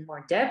in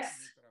more depth,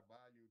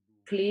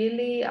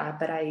 clearly,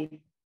 but I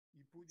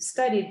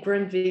studied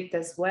Grundtvig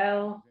as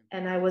well,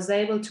 and I was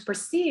able to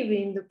perceive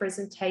in the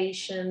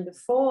presentation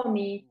before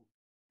me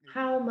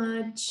how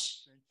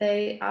much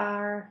they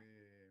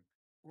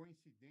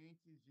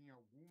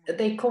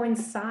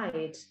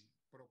coincide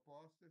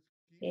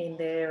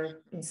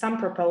in some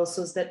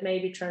proposals that may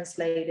be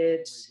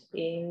translated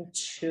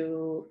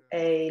into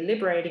a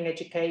liberating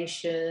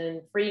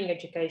education, freeing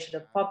education,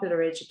 a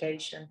popular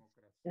education,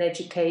 an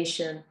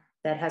education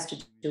that has to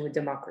do with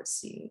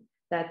democracy.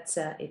 That's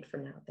it for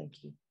now.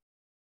 Thank you.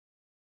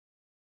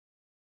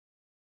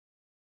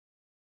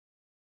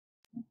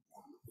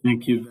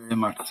 Thank you very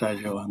much,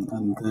 Sergio.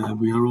 And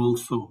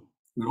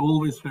we're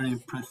always very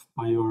impressed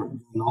by your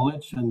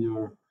knowledge and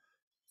your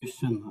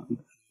vision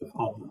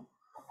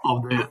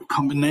of the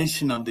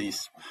combination of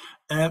these.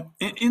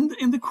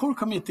 In the core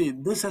committee,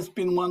 this has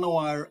been one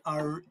of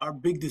our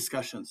big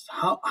discussions.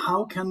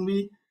 How can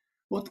we,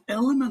 what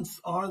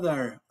elements are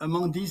there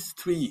among these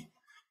three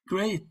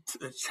great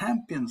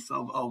champions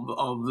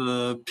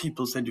of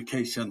people's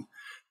education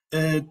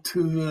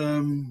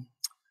to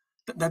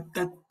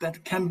that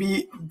can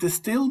be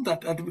distilled,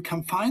 that we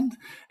can find,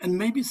 and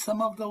maybe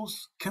some of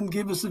those can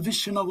give us a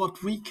vision of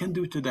what we can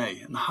do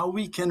today and how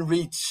we can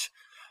reach,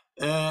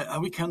 how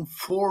we can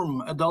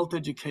form adult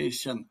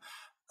education.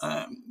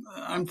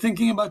 I'm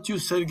thinking about you,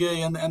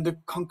 Sergey, and the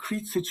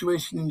concrete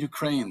situation in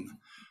Ukraine.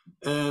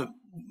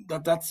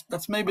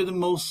 That's maybe the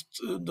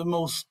most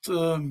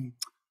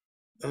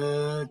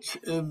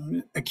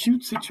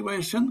acute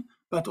situation,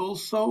 but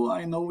also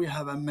I know we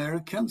have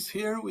Americans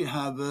here. We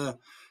have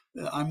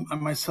I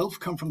myself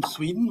come from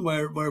Sweden,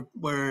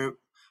 where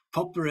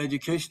popular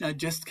education. I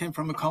just came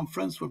from a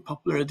conference where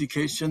popular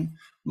education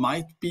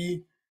might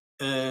be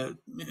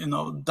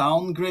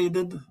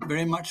downgraded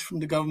very much from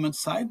the government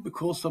side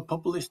because of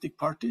populistic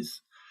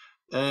parties.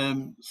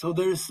 So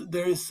there's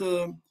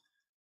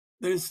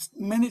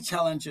many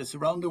challenges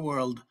around the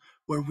world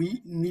where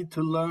we need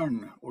to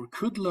learn or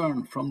could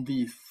learn from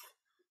these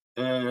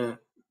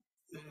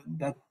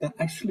that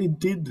actually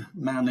did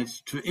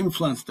manage to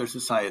influence their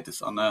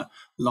societies on a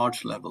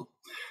large level.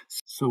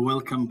 So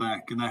welcome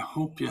back, and I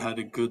hope you had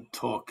a good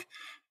talk.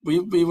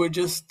 We were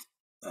just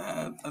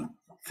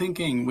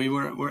thinking,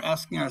 we're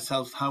asking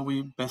ourselves how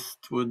we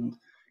best would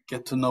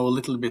get to know a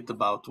little bit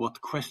about what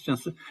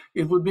questions.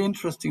 It would be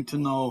interesting to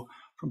know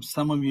from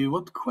some of you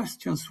what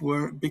questions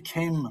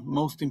became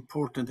most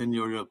important in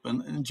Europe.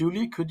 And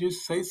Julie, could you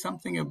say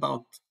something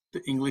about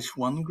the English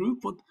 1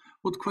 group?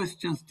 What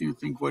questions do you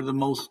think were the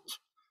most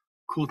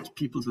caught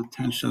people's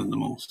attention the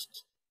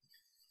most?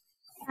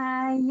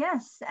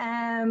 Yes.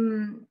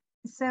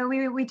 So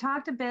we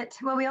talked a bit,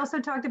 well, we also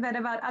talked a bit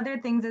about other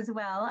things as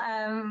well,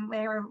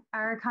 where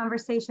our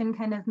conversation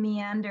kind of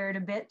meandered a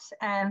bit.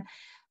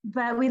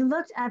 But we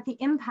looked at the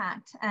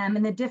impact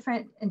in the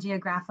different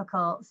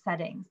geographical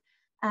settings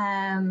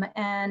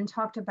and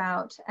talked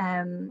about,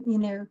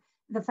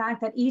 the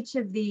fact that each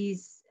of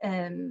these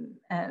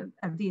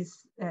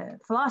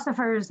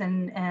philosophers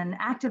and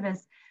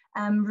activists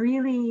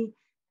really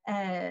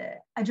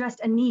addressed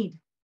a need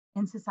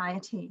in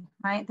society,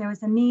 right? There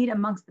was a need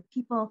amongst the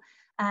people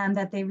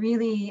that they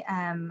really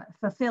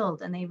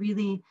fulfilled and they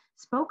really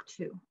spoke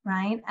to,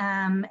 right?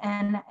 And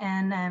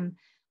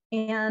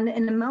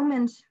in a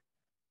moment,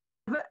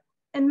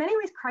 in many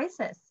ways,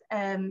 crisis,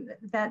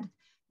 that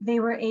they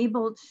were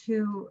able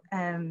to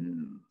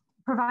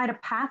provide a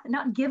path,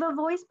 not give a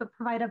voice, but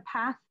provide a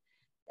path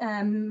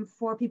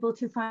for people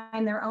to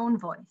find their own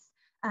voice.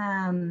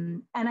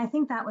 And I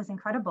think that was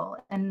incredible.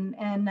 And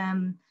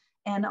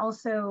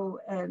also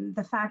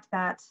the fact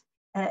that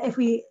if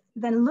we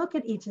then look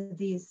at each of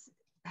these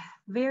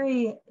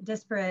very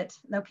disparate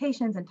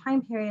locations and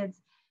time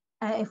periods,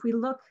 if we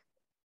look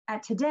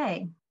at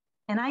today,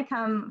 and I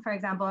come, for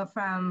example,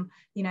 from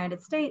the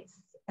United States,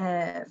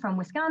 from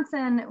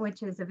Wisconsin,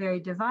 which is a very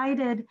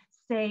divided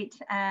state,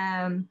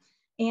 and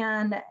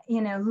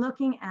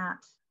looking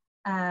at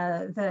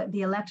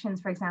the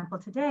elections, for example,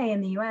 today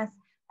in the US,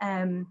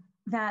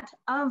 that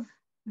of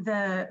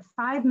the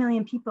 5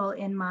 million people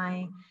in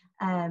my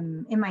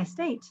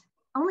state,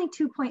 only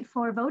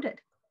 2.4 voted,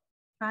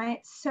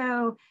 right?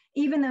 So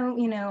even though,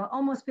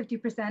 almost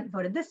 50%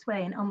 voted this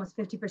way and almost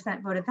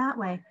 50% voted that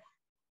way,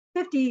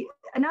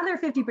 another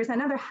 50%,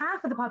 another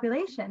half of the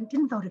population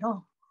didn't vote at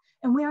all.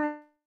 And where are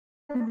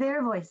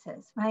their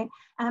voices, right?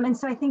 And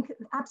so I think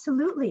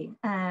absolutely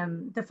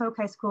the folk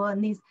high school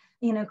and these,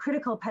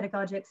 critical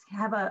pedagogics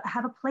have a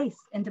place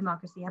in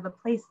democracy, have a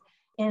place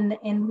in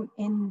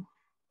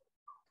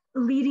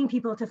leading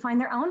people to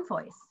find their own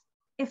voice.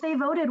 If they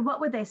voted,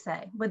 what would they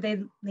say? Would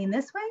they lean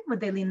this way?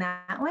 Would they lean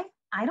that way?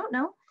 I don't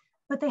know,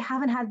 but they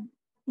haven't had,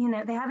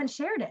 they haven't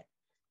shared it.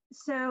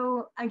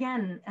 So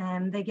again,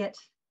 they get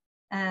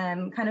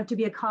kind of to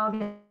be a cog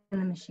in the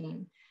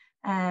machine.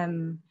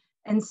 And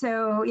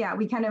so, yeah,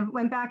 we kind of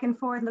went back and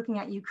forth looking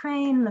at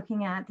Ukraine,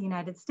 looking at the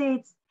United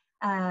States,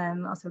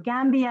 also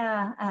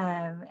Gambia,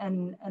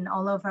 and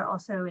all over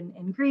also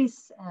in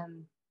Greece,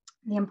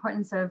 the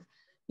importance of,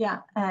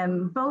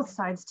 both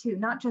sides too,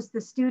 not just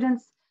the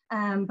students,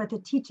 but the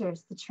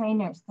teachers, the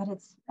trainers, that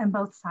it's on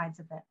both sides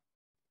of it.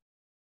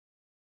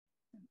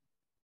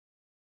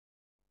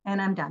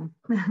 And I'm done.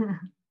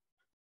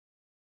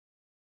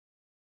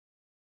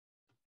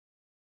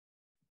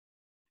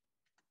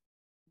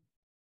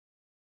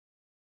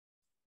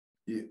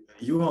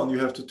 Johan, you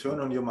have to turn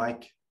on your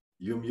mic.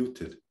 You're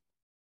muted.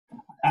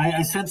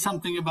 I said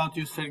something about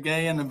you,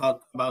 Sergey, and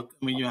about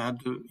when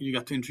you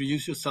got to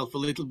introduce yourself a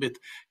little bit.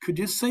 Could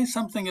you say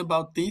something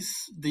about the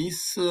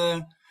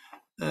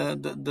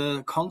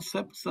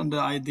concepts and the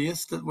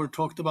ideas that were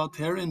talked about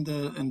here in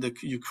the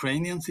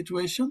Ukrainian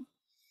situation?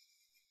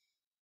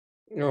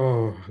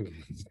 Oh,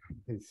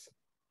 it's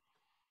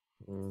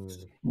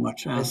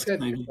much asked.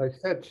 I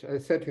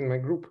said in my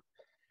group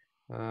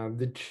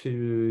that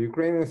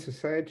Ukrainian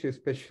society,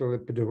 especially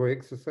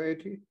pedagogic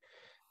society,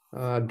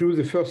 do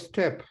the first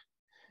step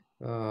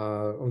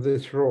on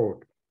this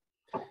road.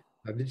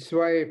 That's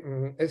why,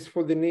 as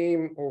for the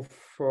name of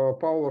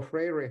Paulo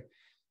Freire,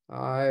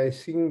 I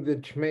think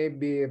that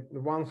maybe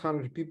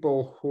 100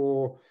 people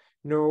who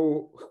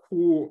know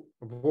who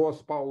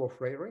was Paulo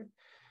Freire,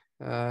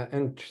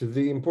 and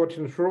the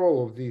important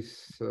role of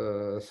these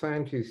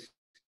scientists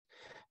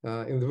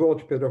in the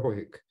world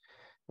pedagogic.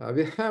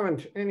 We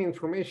haven't any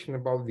information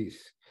about this.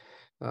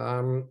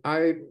 I'm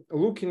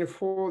looking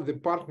for the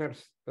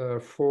partners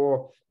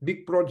for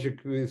big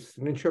project with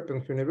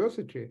Linköping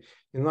University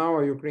in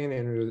our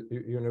Ukrainian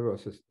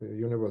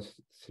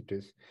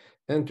universities.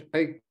 And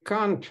I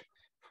can't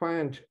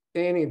find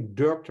any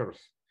doctors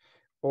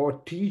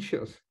or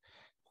teachers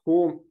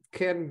who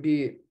can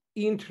be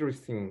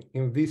interesting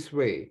in this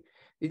way.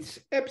 It's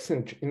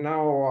absent in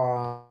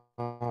our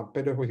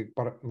pedagogic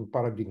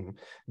paradigm.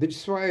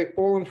 That's why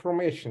all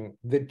information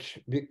that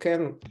we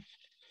can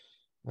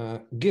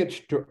get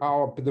to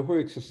our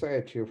pedagogic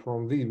society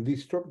from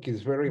this topic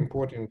is very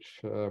important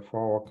for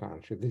our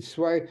country. That's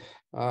why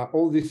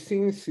all these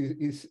things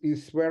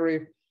is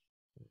very,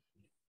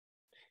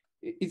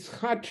 it's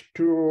hard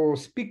to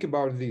speak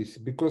about this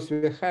because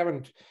we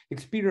haven't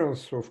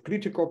experience of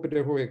critical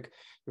pedagogic,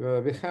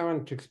 we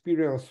haven't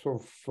experience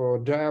of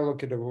dialogue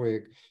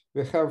pedagogic.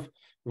 We have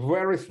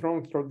very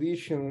strong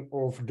tradition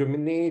of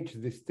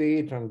dominate the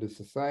state and the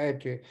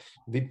society,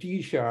 the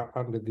teacher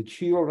and the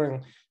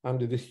children and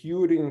the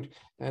student,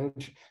 and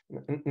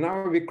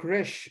now we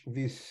crash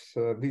this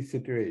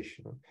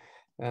situation.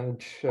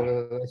 And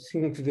I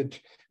think that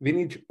we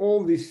need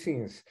all these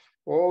things,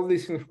 all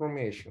this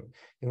information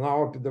in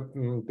our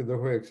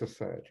pedagogic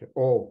society.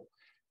 All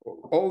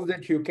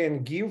that you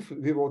can give,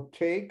 we will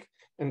take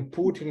and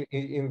put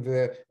in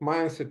the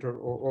mindset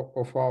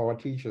of our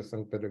teachers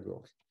and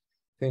pedagogues.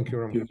 Thank you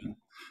very much.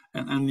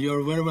 And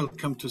you're very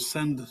welcome to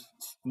send,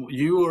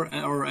 you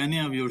or any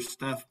of your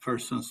staff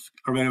persons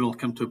are very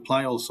welcome to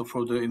apply also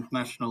for the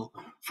International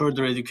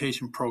Further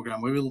Education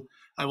Program.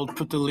 I will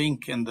put the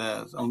link in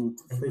on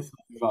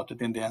Facebook about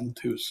it in the end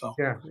too. So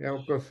yeah,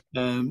 of course.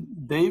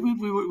 David,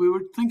 we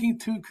were thinking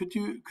too.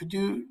 Could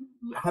you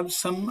have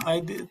some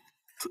idea?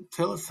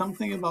 Tell us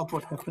something about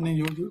what happened in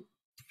your group.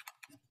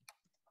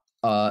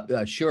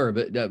 Sure,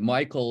 but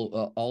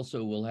Michael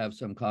also will have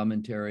some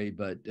commentary,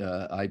 but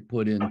I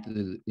put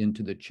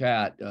into the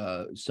chat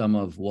some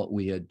of what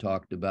we had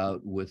talked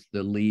about with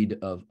the lead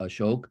of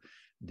Asoke,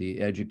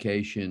 the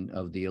education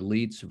of the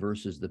elites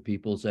versus the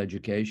people's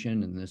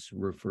education, and this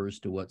refers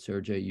to what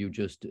Sergey, you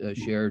just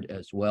shared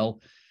as well.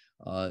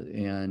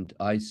 And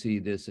I see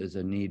this as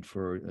a need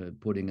for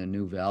putting a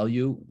new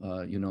value.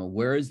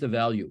 Where is the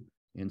value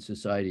in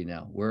society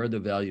now? Where are the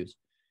values?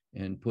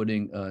 And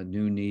putting a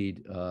new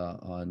need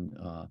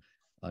on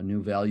a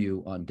new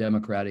value on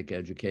democratic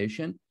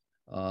education.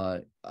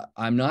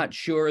 I'm not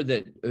sure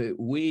that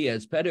we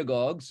as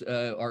pedagogues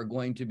are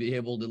going to be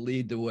able to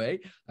lead the way.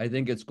 I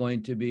think it's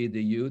going to be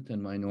the youth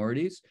and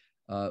minorities.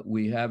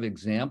 We have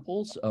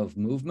examples of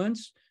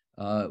movements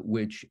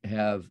which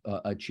have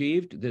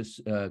achieved this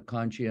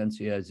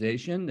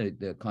conscientization,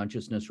 the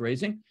consciousness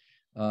raising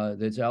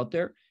that's out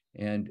there.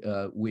 And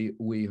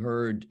we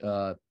heard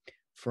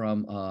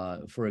from,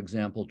 for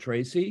example,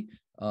 Tracy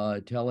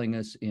telling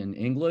us in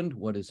England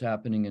what is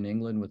happening in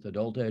England with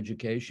adult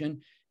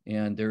education.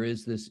 And there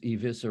is this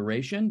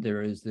evisceration,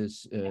 there is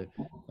this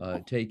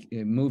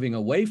moving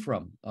away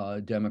from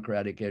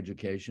democratic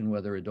education,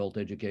 whether adult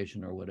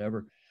education or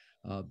whatever.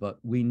 But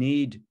we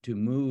need to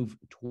move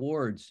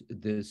towards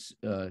this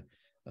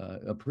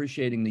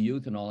appreciating the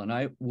youth and all. And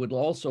I would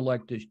also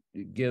like to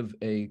give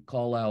a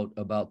call out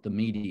about the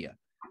media.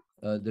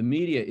 The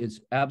media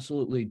is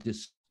absolutely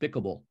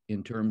despicable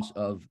in terms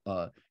of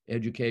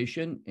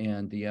education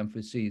and the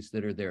emphases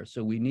that are there.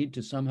 So we need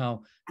to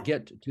somehow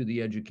get to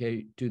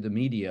the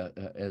media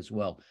as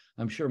well.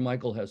 I'm sure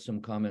Michael has some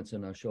comments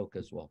and Asoke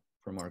as well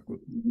from our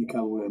group.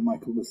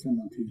 Michael was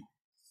sending to you.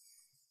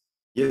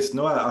 Yes,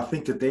 no, I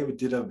think that David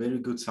did a very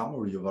good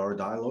summary of our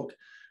dialogue.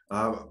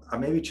 I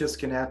maybe just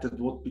can add that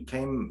what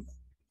became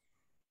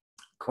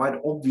quite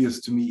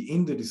obvious to me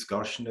in the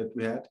discussion that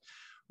we had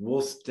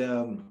was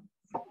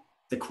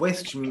the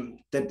question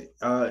that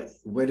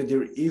whether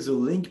there is a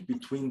link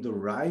between the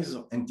rise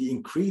and the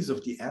increase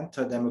of the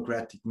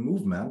anti-democratic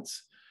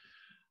movements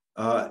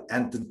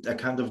and a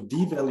kind of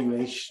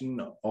devaluation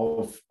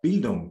of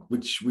Bildung,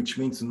 which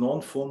means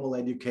non-formal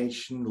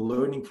education,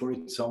 learning for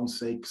its own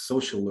sake,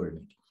 social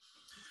learning.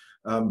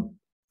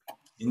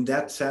 In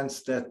that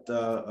sense that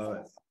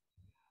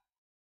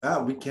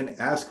we can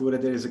ask whether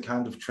there is a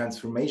kind of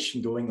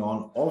transformation going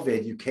on of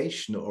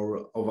education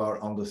or of our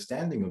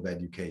understanding of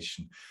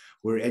education,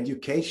 where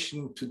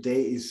education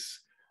today is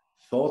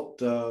thought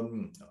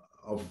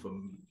of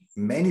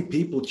many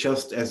people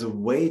just as a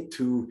way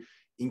to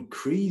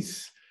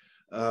increase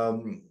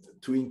or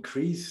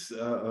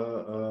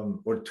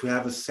to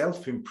have a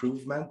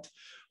self-improvement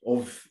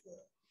of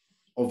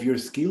your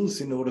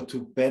skills in order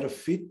to better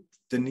fit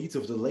the needs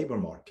of the labor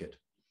market.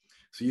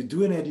 So you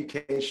do an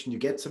education, you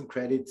get some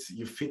credits,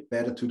 you fit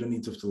better to the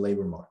needs of the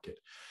labor market.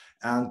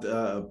 And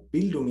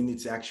Bildung in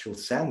its actual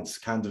sense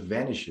kind of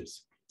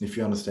vanishes, if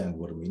you understand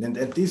what I mean. And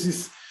this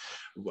is,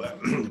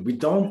 we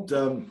don't,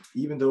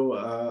 even though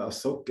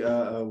Asoke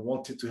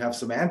wanted to have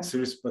some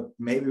answers, but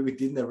maybe we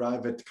didn't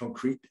arrive at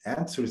concrete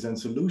answers and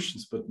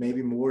solutions, but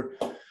maybe more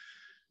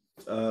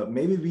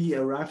maybe we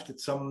arrived at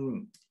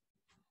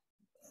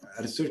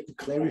a certain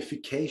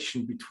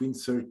clarification between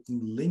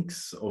certain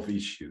links of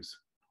issues.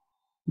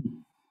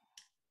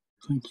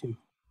 Thank you.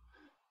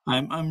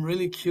 I'm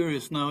really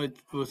curious now. It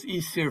was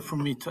easier for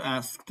me to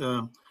ask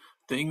the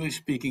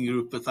English-speaking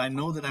group, but I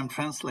know that I'm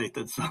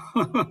translated, so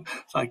so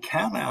I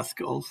can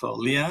ask also.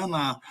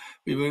 Liana,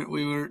 we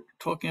were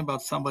talking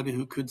about somebody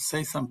who could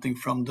say something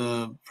from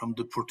the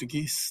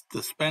Portuguese,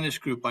 the Spanish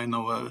group. I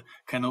know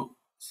kind of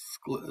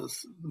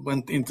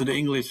went into the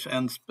English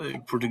and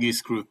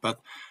Portuguese group, but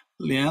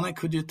Liana,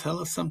 could you tell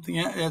us something?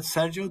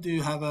 Sergio, do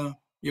you have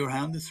your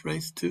hand is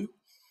raised too?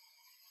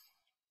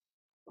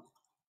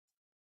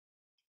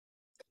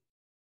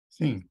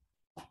 Sim,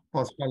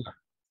 posso falar.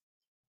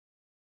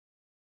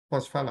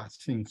 Posso falar,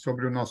 sim,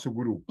 sobre o nosso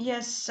grupo.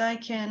 Yes, I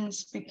can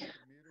speak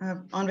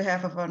on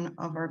behalf of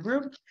our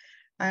group.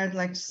 I'd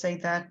like to say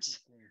that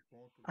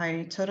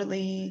I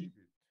totally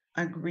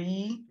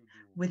agree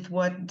with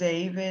what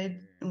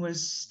David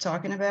was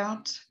talking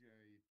about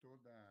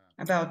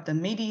the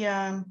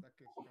media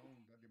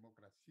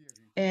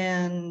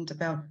and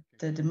about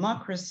the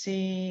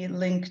democracy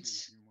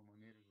linked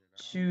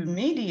to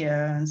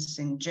media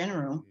in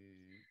general,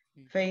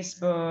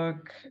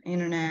 Facebook,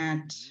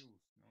 internet,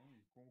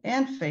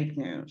 and fake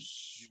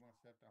news,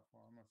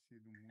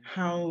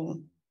 how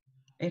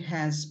it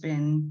has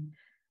been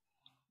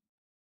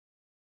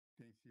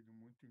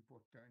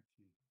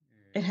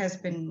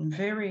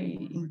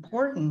very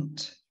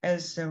important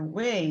as a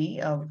way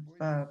of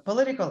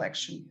political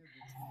action.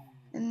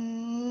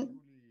 And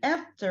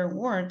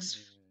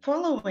afterwards,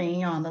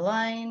 following on the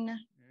line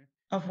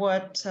of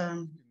what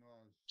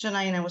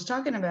Janaina was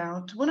talking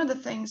about, one of the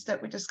things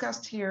that we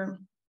discussed here,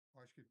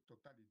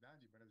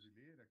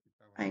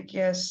 I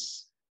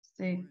guess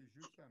the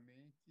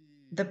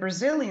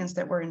Brazilians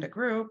that were in the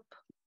group,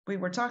 we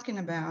were talking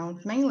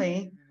about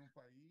mainly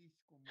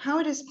how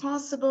it is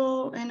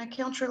possible in a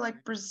country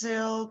like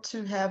Brazil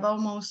to have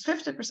almost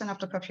 50% of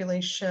the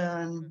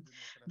population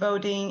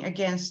voting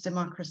against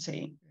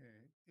democracy.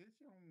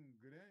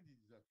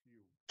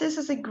 This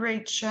is a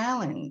great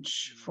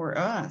challenge for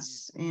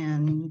us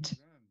and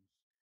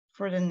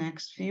for the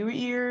next few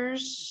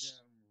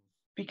years,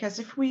 because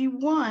if we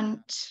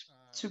want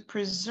to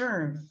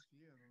preserve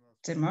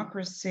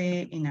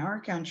democracy in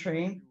our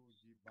country,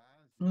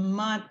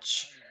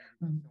 much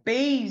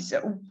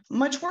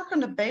work on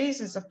the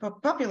basis of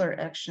popular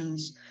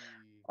actions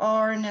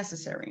are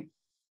necessary.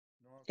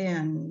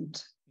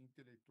 And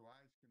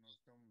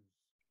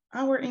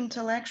our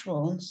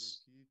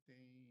intellectuals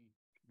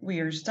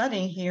we are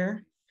studying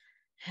here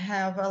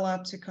have a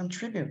lot to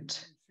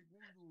contribute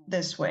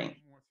this way.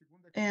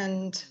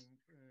 And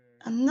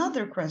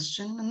another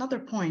question, another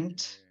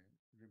point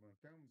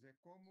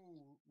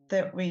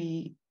that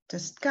we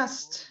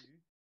discussed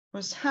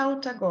was how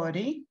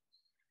Tagore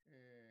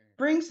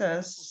brings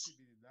us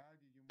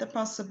the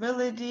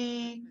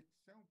possibility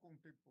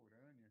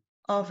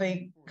of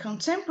a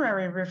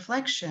contemporary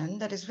reflection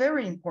that is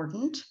very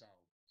important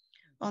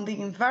on the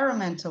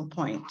environmental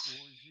point,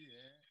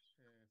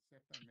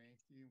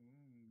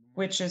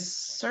 which is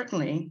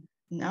certainly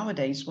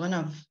nowadays one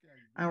of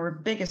our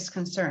biggest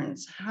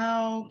concerns.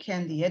 How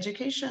can the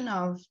education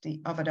of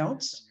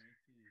adults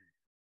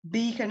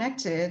be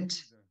connected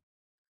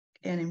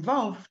and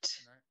involved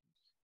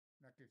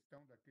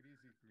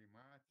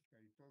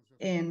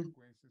in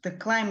the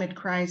climate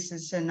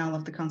crisis and all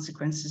of the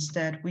consequences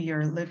that we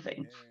are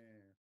living?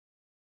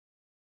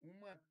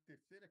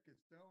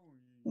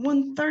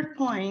 One third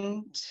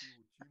point,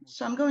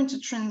 so I'm going to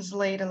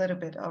translate a little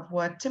bit of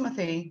what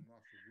Timothy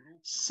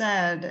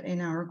said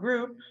in our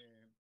group,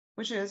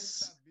 which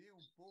is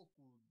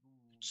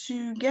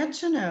to get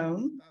to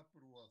know,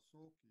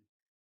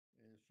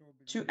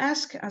 to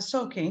ask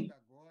Asoke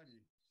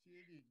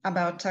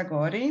about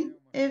Tagore,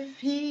 if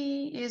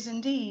he is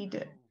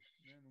indeed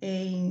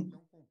a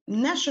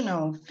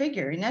national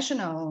figure, a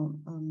national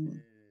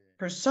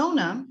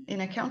persona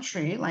in a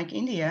country like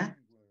India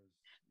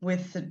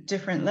with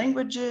different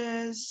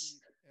languages,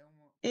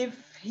 if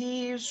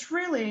he is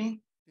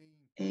really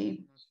a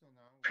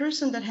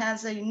person that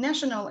has a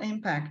national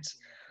impact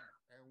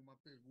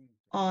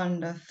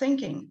on the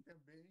thinking,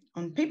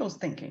 on people's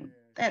thinking.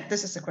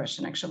 This is a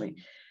question, actually.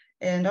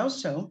 And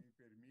also,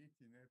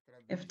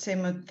 if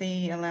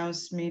Timothy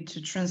allows me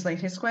to translate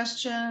his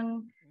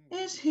question,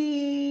 is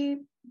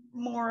he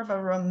more of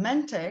a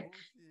romantic,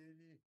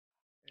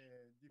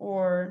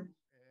 or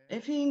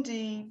if he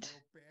indeed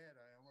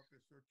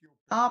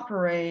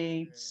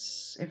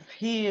operates, if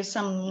he is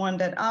someone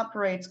that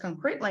operates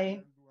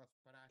concretely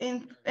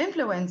in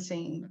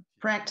influencing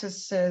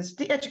practices,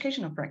 the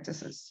educational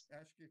practices?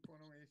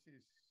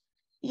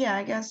 Yeah,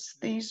 I guess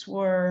these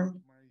were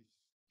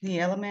the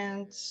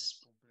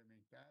elements,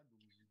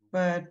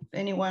 but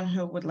anyone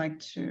who would like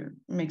to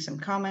make some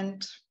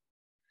comment,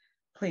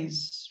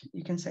 please,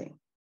 you can say.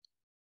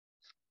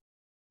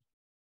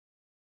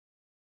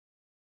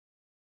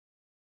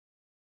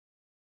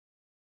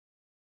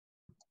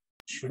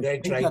 Should I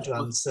try to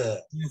answer?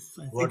 Yes,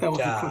 I think that was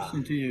a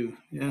question to you.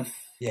 Yes.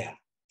 Yeah.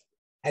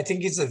 I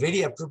think it's a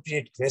very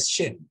appropriate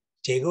question.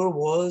 Tagore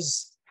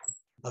was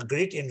a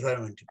great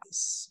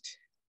environmentalist.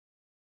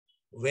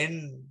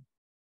 When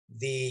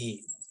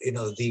the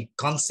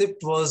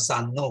concept was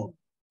unknown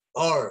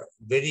or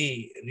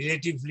very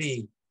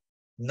relatively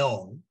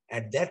known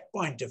at that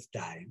point of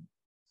time,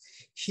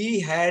 he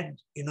had,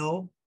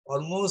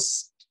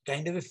 almost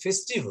kind of a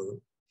festival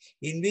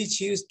in which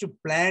he used to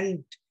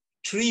plant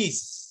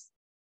trees,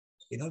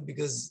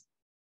 because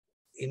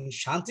in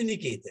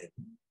Shantiniketan,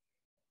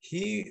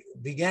 he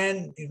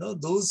began,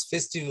 those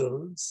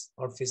festivals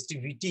or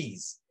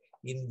festivities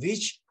in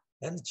which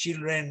the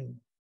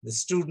children, the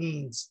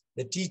students,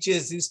 the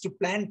teachers used to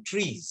plant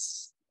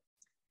trees.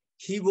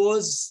 He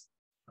was,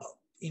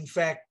 in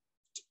fact,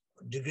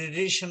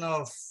 degradation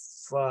of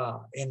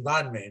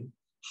environment,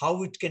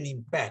 how it can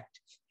impact.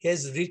 He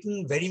has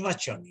written very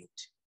much on it.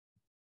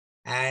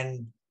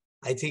 And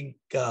I think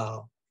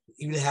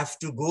you will have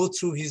to go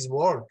through his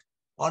work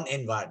on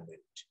environment.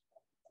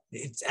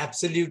 It's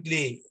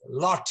absolutely a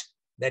lot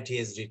that he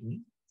has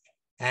written.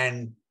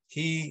 And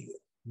he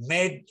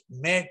made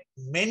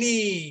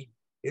many,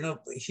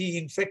 he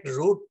in fact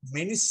wrote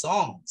many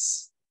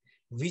songs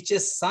which are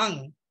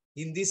sung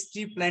in these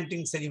tree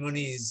planting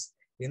ceremonies,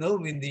 in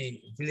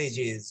the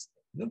villages.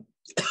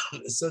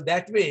 So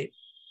that way,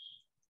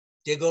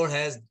 Tagore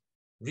has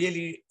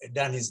really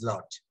done his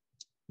lot.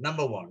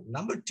 Number one.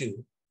 Number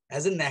two,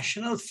 as a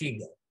national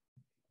figure.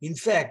 In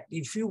fact,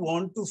 if you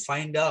want to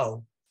find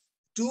out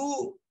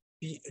two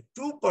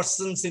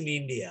persons in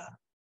India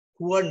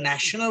who are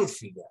national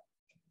figure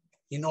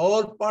in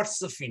all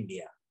parts of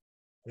India,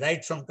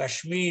 right from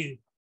Kashmir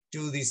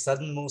to the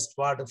southernmost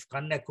part of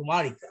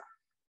Kanyakumarika,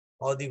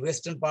 or the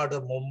western part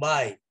of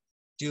Mumbai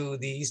to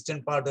the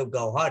eastern part of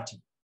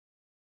Guwahati,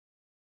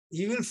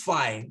 you will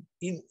find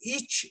in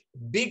each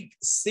big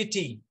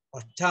city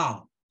or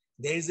town,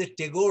 there is a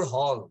Tagore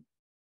Hall.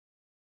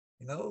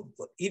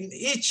 In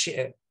each,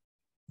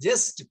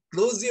 just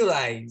close your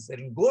eyes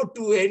and go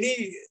to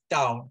any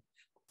town,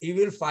 you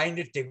will find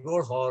a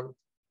Tagore Hall.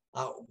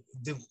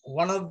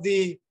 One of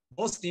the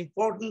most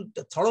important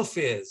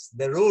thoroughfares,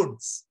 the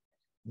roads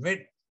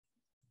made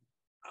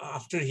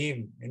after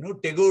him,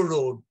 Tagore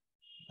Road.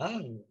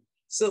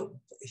 So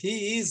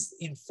he is,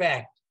 in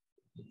fact,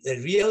 the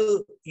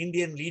real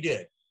Indian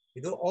leader,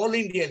 all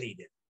India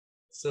leader.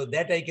 So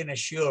that I can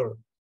assure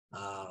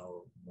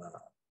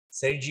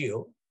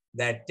Sergio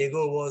that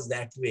Tagore was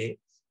that way.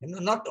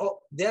 Not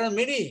all, there are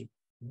many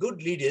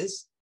good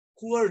leaders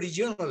who are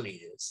regional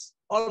leaders,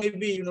 or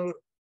maybe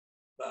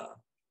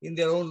in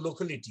their own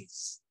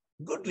localities.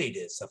 Good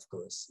leaders, of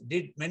course,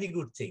 did many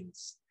good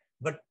things.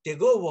 But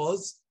Tagore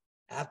was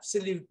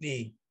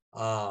absolutely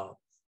an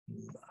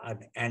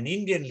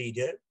Indian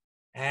leader,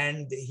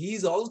 and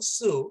he's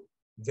also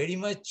very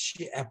much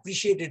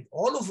appreciated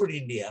all over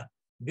India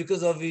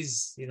because of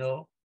his,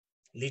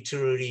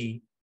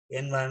 literary,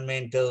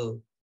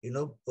 environmental,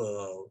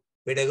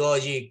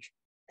 pedagogic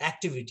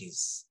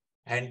activities.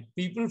 And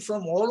people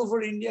from all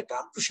over India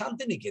come to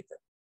Shantiniketan,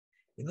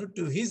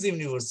 to his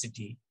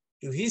university,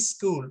 to his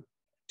school,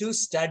 to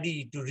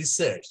study, to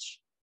research.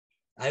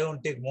 I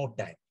won't take more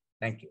time.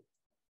 Thank you.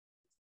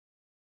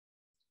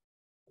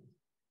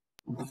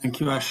 Thank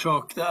you,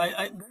 Ashok.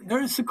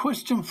 There is a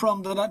question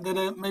from that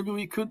maybe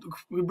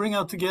we bring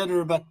out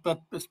together, but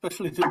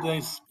especially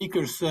today's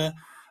speakers.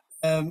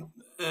 In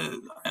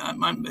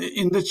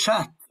the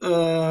chat,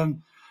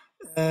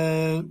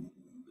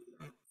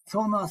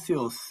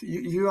 Thonasios,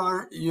 you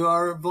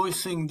are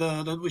voicing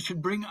that we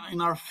should bring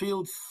in our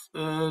fields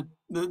the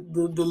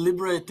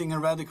liberating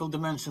and radical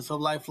dimensions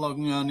of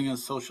lifelong learning and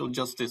social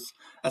justice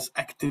as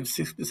active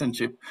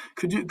citizenship.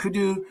 Could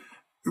you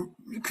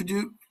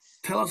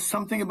tell us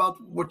something about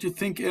what you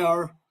think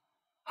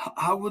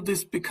how would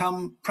this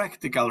become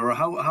practical, or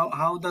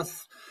how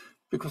does,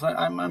 because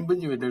I'm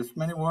with you, there's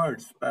many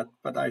words,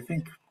 but I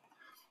think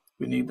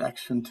we need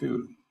action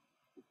too.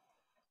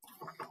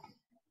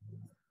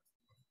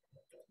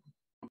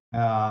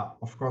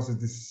 Of course,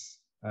 it is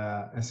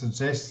a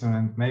suggestion,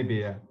 and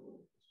maybe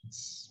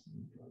it's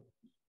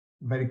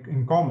very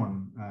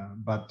uncommon,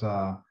 but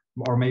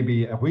or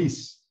maybe a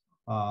wish.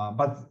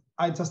 But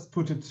I just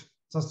put it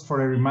just for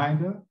a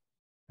reminder.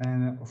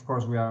 And of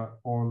course, we are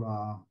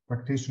all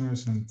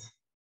practitioners and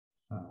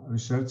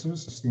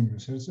researchers, esteemed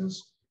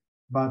researchers.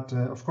 But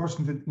of course,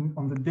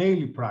 on the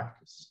daily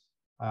practice,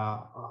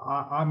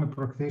 I'm a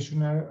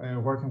practitioner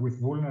working with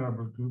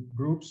vulnerable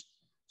groups.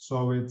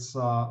 So it's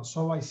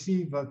so I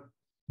see that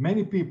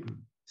many people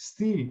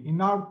still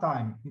in our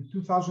time, in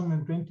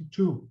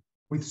 2022,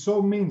 with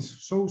so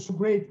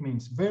great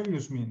means,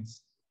 various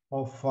means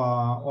of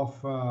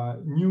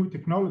new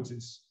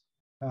technologies,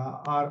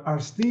 are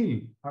still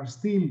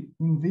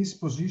in this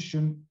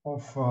position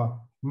of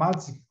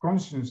magic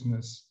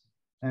consciousness,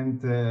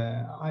 and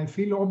I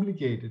feel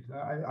obligated.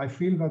 I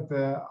feel that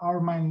our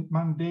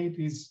mandate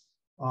is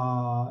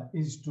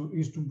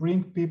to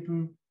bring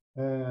people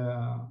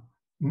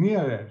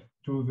nearer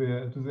to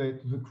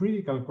the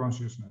critical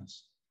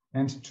consciousness,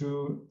 and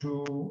to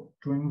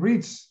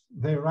enrich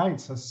their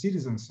rights as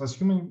citizens, as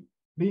human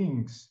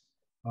beings,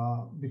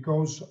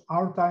 because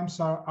our times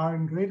are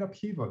in great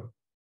upheaval.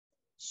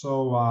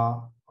 So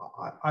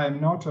I'm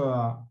not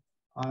a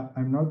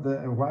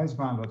wise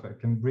man that I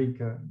can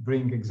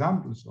bring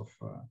examples of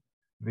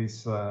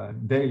these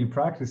daily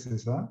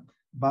practices,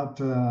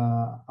 but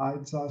I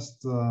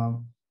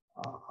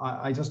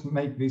just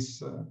make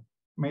this,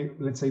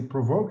 let's say,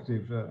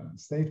 provocative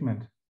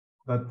statement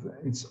that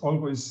it's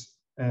always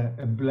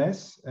a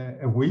bless,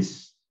 a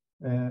wish,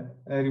 a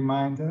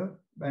reminder,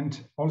 and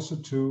also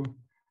to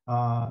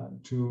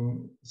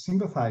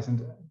sympathize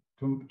and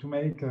to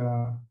make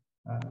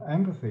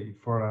empathy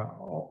for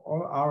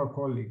all our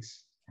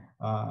colleagues,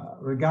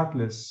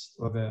 regardless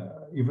of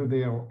even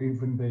they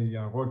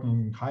are working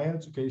in higher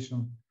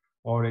education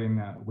or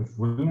in with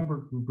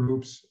vulnerable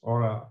groups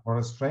or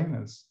as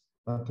trainers.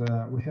 But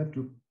we have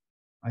to,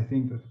 I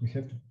think that we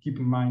have to keep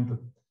in mind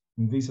that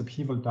in these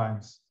upheaval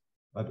times,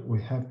 that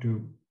we have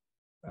to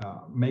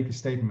make a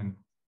statement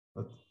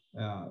that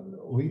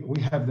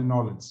we have the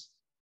knowledge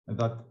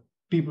that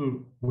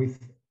people with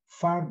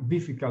far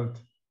difficult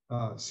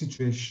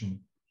situation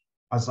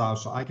as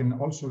ours. I can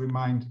also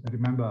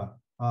remember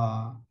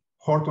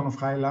Horton of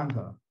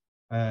Highlander,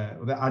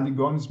 the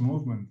anti-Gonist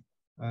movement,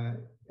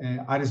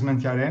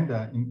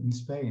 Arismentia in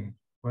Spain,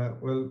 where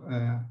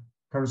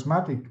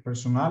charismatic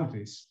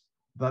personalities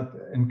that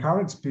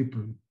encourage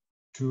people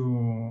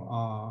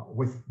to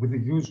with the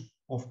use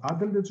of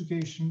adult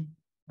education,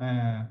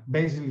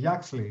 Basil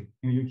Yaxley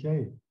in the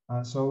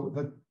UK, so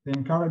that they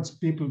encourage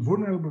people,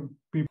 vulnerable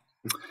people.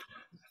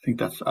 I think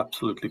that's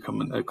absolutely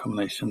a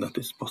combination that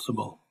is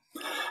possible.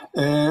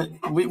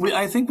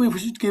 I think we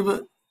should give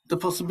the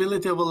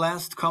possibility of a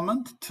last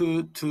comment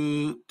to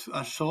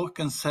Asoke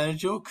and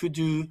Sergio.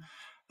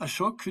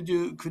 Asoke,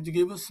 could you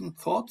give us some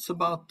thoughts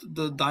about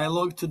the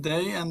dialogue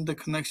today and the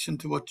connection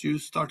to what you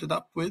started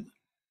up with?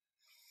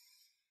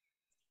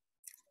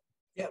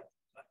 Yeah,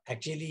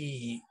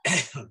 actually,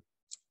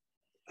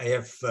 I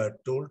have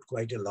told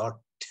quite a lot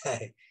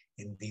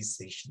in these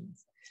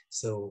sessions,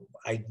 so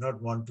I do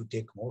not want to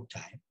take more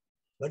time.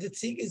 But the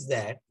thing is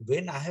that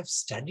when I have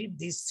studied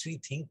these three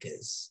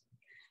thinkers,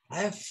 I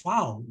have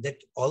found that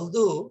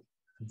although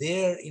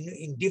they're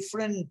in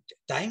different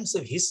times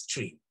of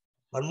history,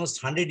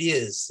 almost 100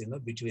 years,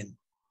 between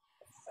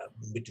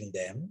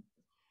them,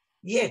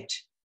 yet,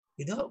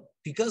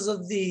 because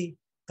of the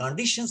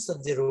conditions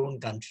of their own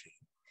country,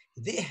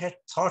 they had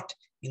thought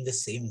in the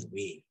same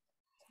way.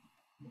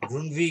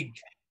 Grundtvig,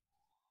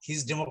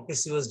 his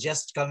democracy was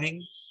just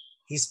coming.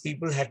 His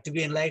people had to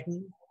be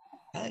enlightened.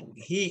 And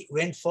he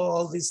went for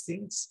all these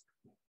things,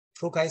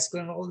 pro-Kaisko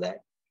and all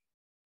that.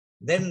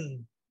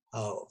 Then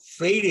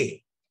Freire,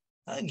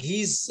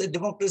 his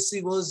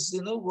democracy was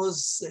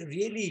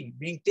really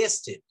being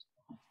tested.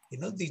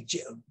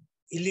 The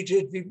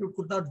illiterate people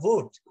could not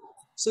vote.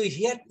 So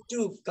he had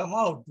to come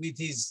out with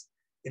his,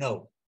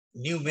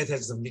 new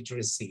methods of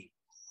literacy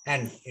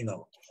and,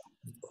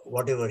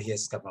 whatever he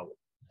has come out.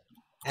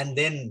 And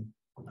then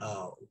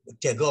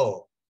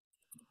Tagore,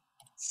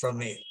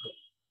 from a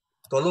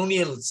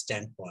colonial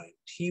standpoint,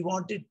 he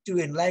wanted to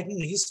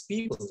enlighten his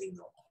people,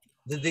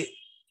 The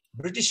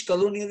British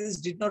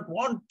colonialists did not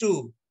want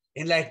to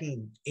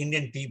enlighten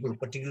Indian people,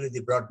 particularly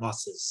the broad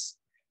masses.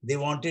 They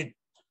wanted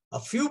a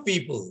few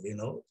people,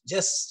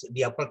 just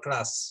the upper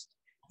class,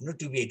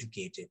 to be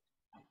educated.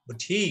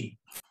 But he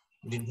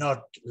did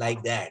not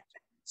like that.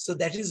 So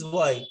that is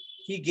why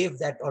he gave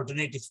that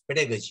alternative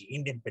pedagogy,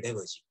 Indian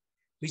pedagogy,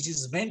 which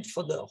is meant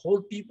for the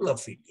whole people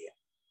of India.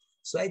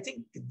 So I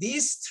think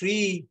these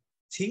three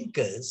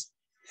thinkers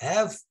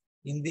have,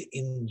 in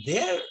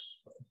their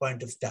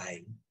point of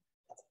time,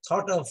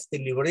 thought of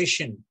the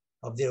liberation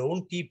of their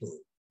own people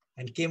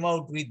and came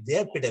out with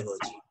their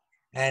pedagogy.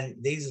 And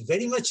there is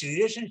very much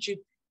relationship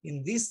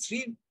in these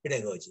three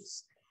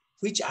pedagogies,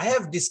 which I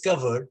have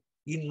discovered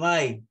in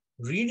my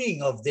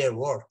reading of their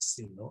works,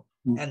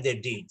 and their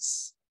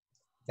deeds.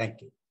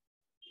 Thank you.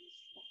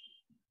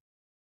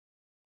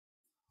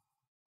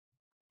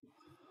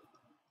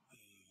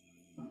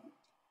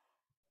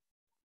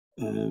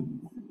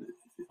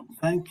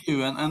 Thank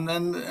you, and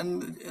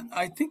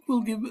I think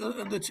we'll give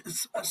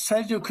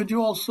Sergio. Could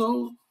you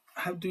also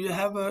do you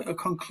have a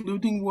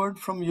concluding word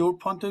from your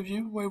point of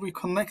view, where we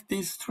connect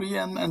these three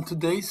and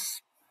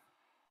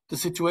the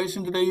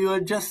situation today? You are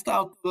just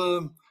out of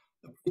a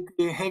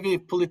pretty heavy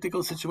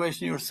political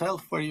situation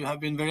yourself, where you have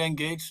been very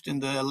engaged in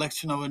the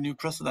election of a new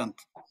president.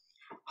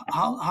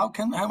 How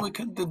can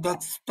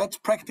that's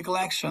practical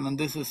action, and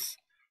this is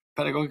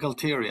pedagogical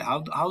theory.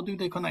 How do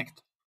they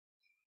connect?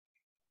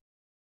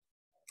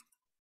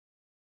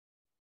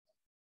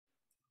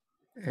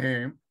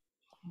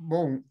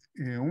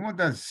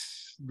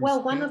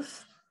 Well, one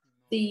of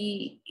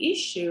the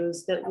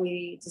issues that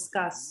we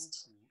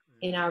discussed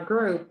in our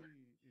group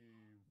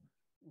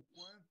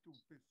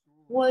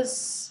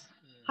was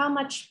how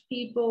much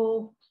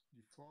people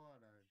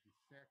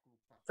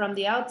from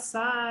the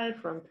outside,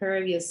 from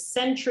previous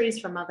centuries,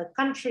 from other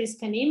countries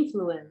can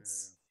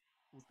influence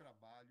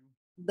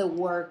the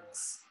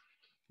works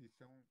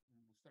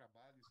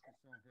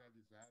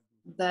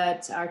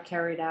that are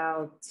carried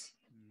out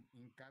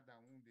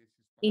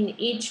in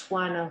each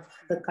one of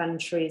the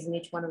countries, in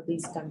each one of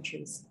these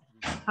countries.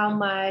 How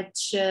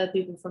much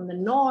people from the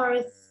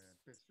north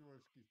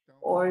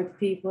or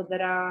people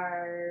that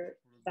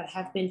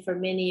have been for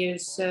many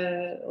years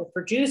or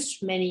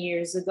produced many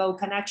years ago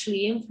can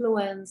actually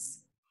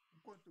influence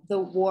the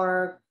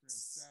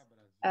works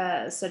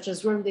such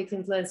as Grundtvig's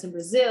influence in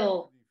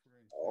Brazil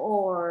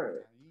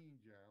or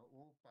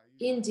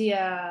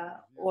India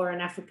or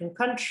an African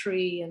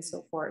country and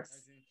so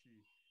forth.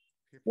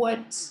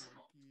 What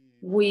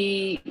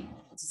we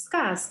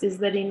discussed is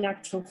that in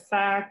actual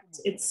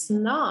fact, it's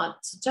not,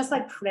 just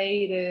like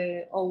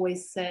Freire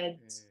always said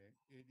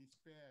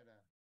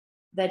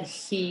that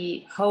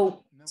he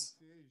hoped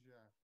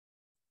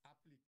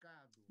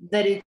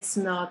that it's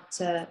not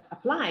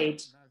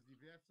applied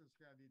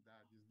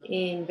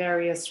in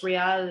various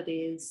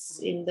realities,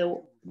 in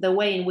the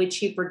way in which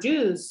he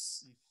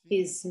produced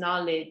his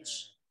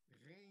knowledge,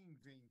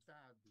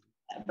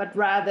 but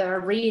rather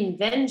a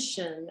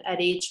reinvention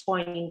at each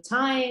point in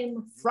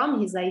time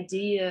from his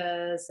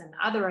ideas and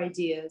other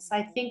ideas.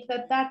 I think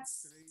that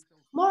that's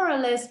more or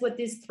less what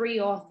these three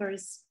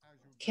authors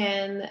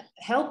can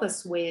help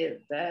us with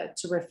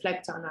to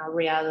reflect on our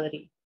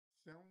reality.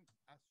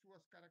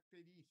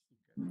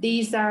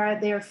 These are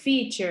their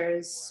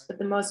features, but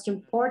the most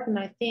important,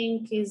 I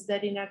think, is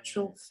that in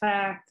actual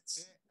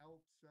fact,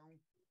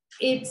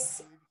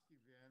 it's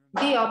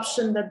the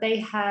option that they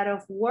had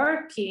of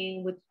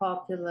working with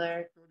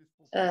popular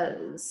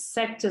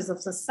sectors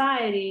of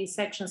society,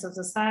 sections of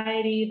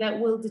society that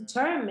will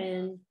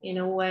determine, in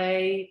a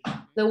way,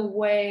 the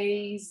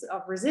ways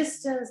of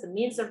resistance, the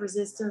means of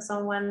resistance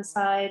on one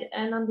side,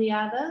 and on the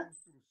other,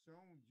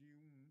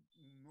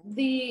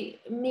 the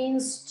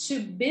means to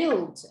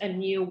build a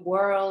new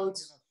world,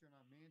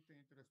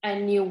 a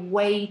new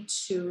way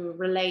to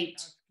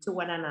relate to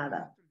one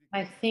another.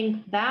 I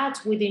think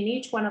that within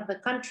each one of the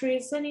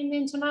countries and in the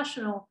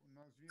international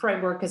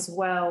framework as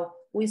well,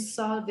 we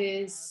saw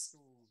this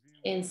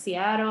in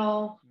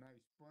Seattle,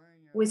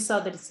 we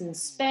saw this in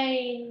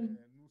Spain,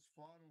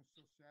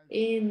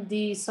 in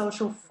the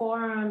social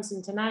forums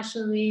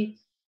internationally.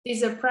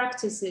 These are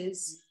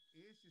practices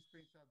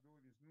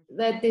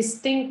that these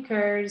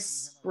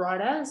thinkers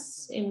brought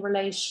us in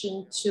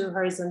relation to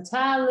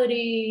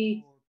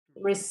horizontality,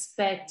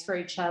 respect for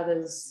each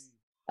other's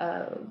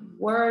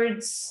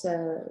words,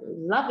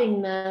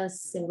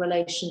 lovingness in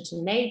relation to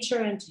nature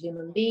and to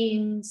human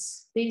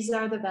beings. These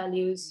are the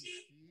values,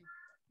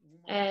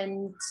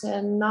 and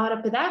not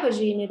a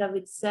pedagogy in and of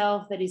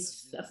itself that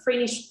is a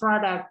finished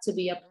product to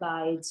be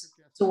applied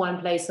to one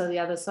place or the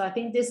other. So I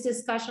think this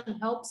discussion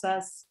helps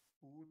us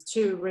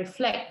to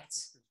reflect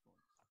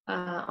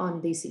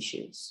on these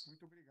issues.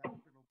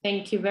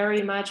 Thank you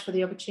very much for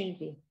the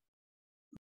opportunity.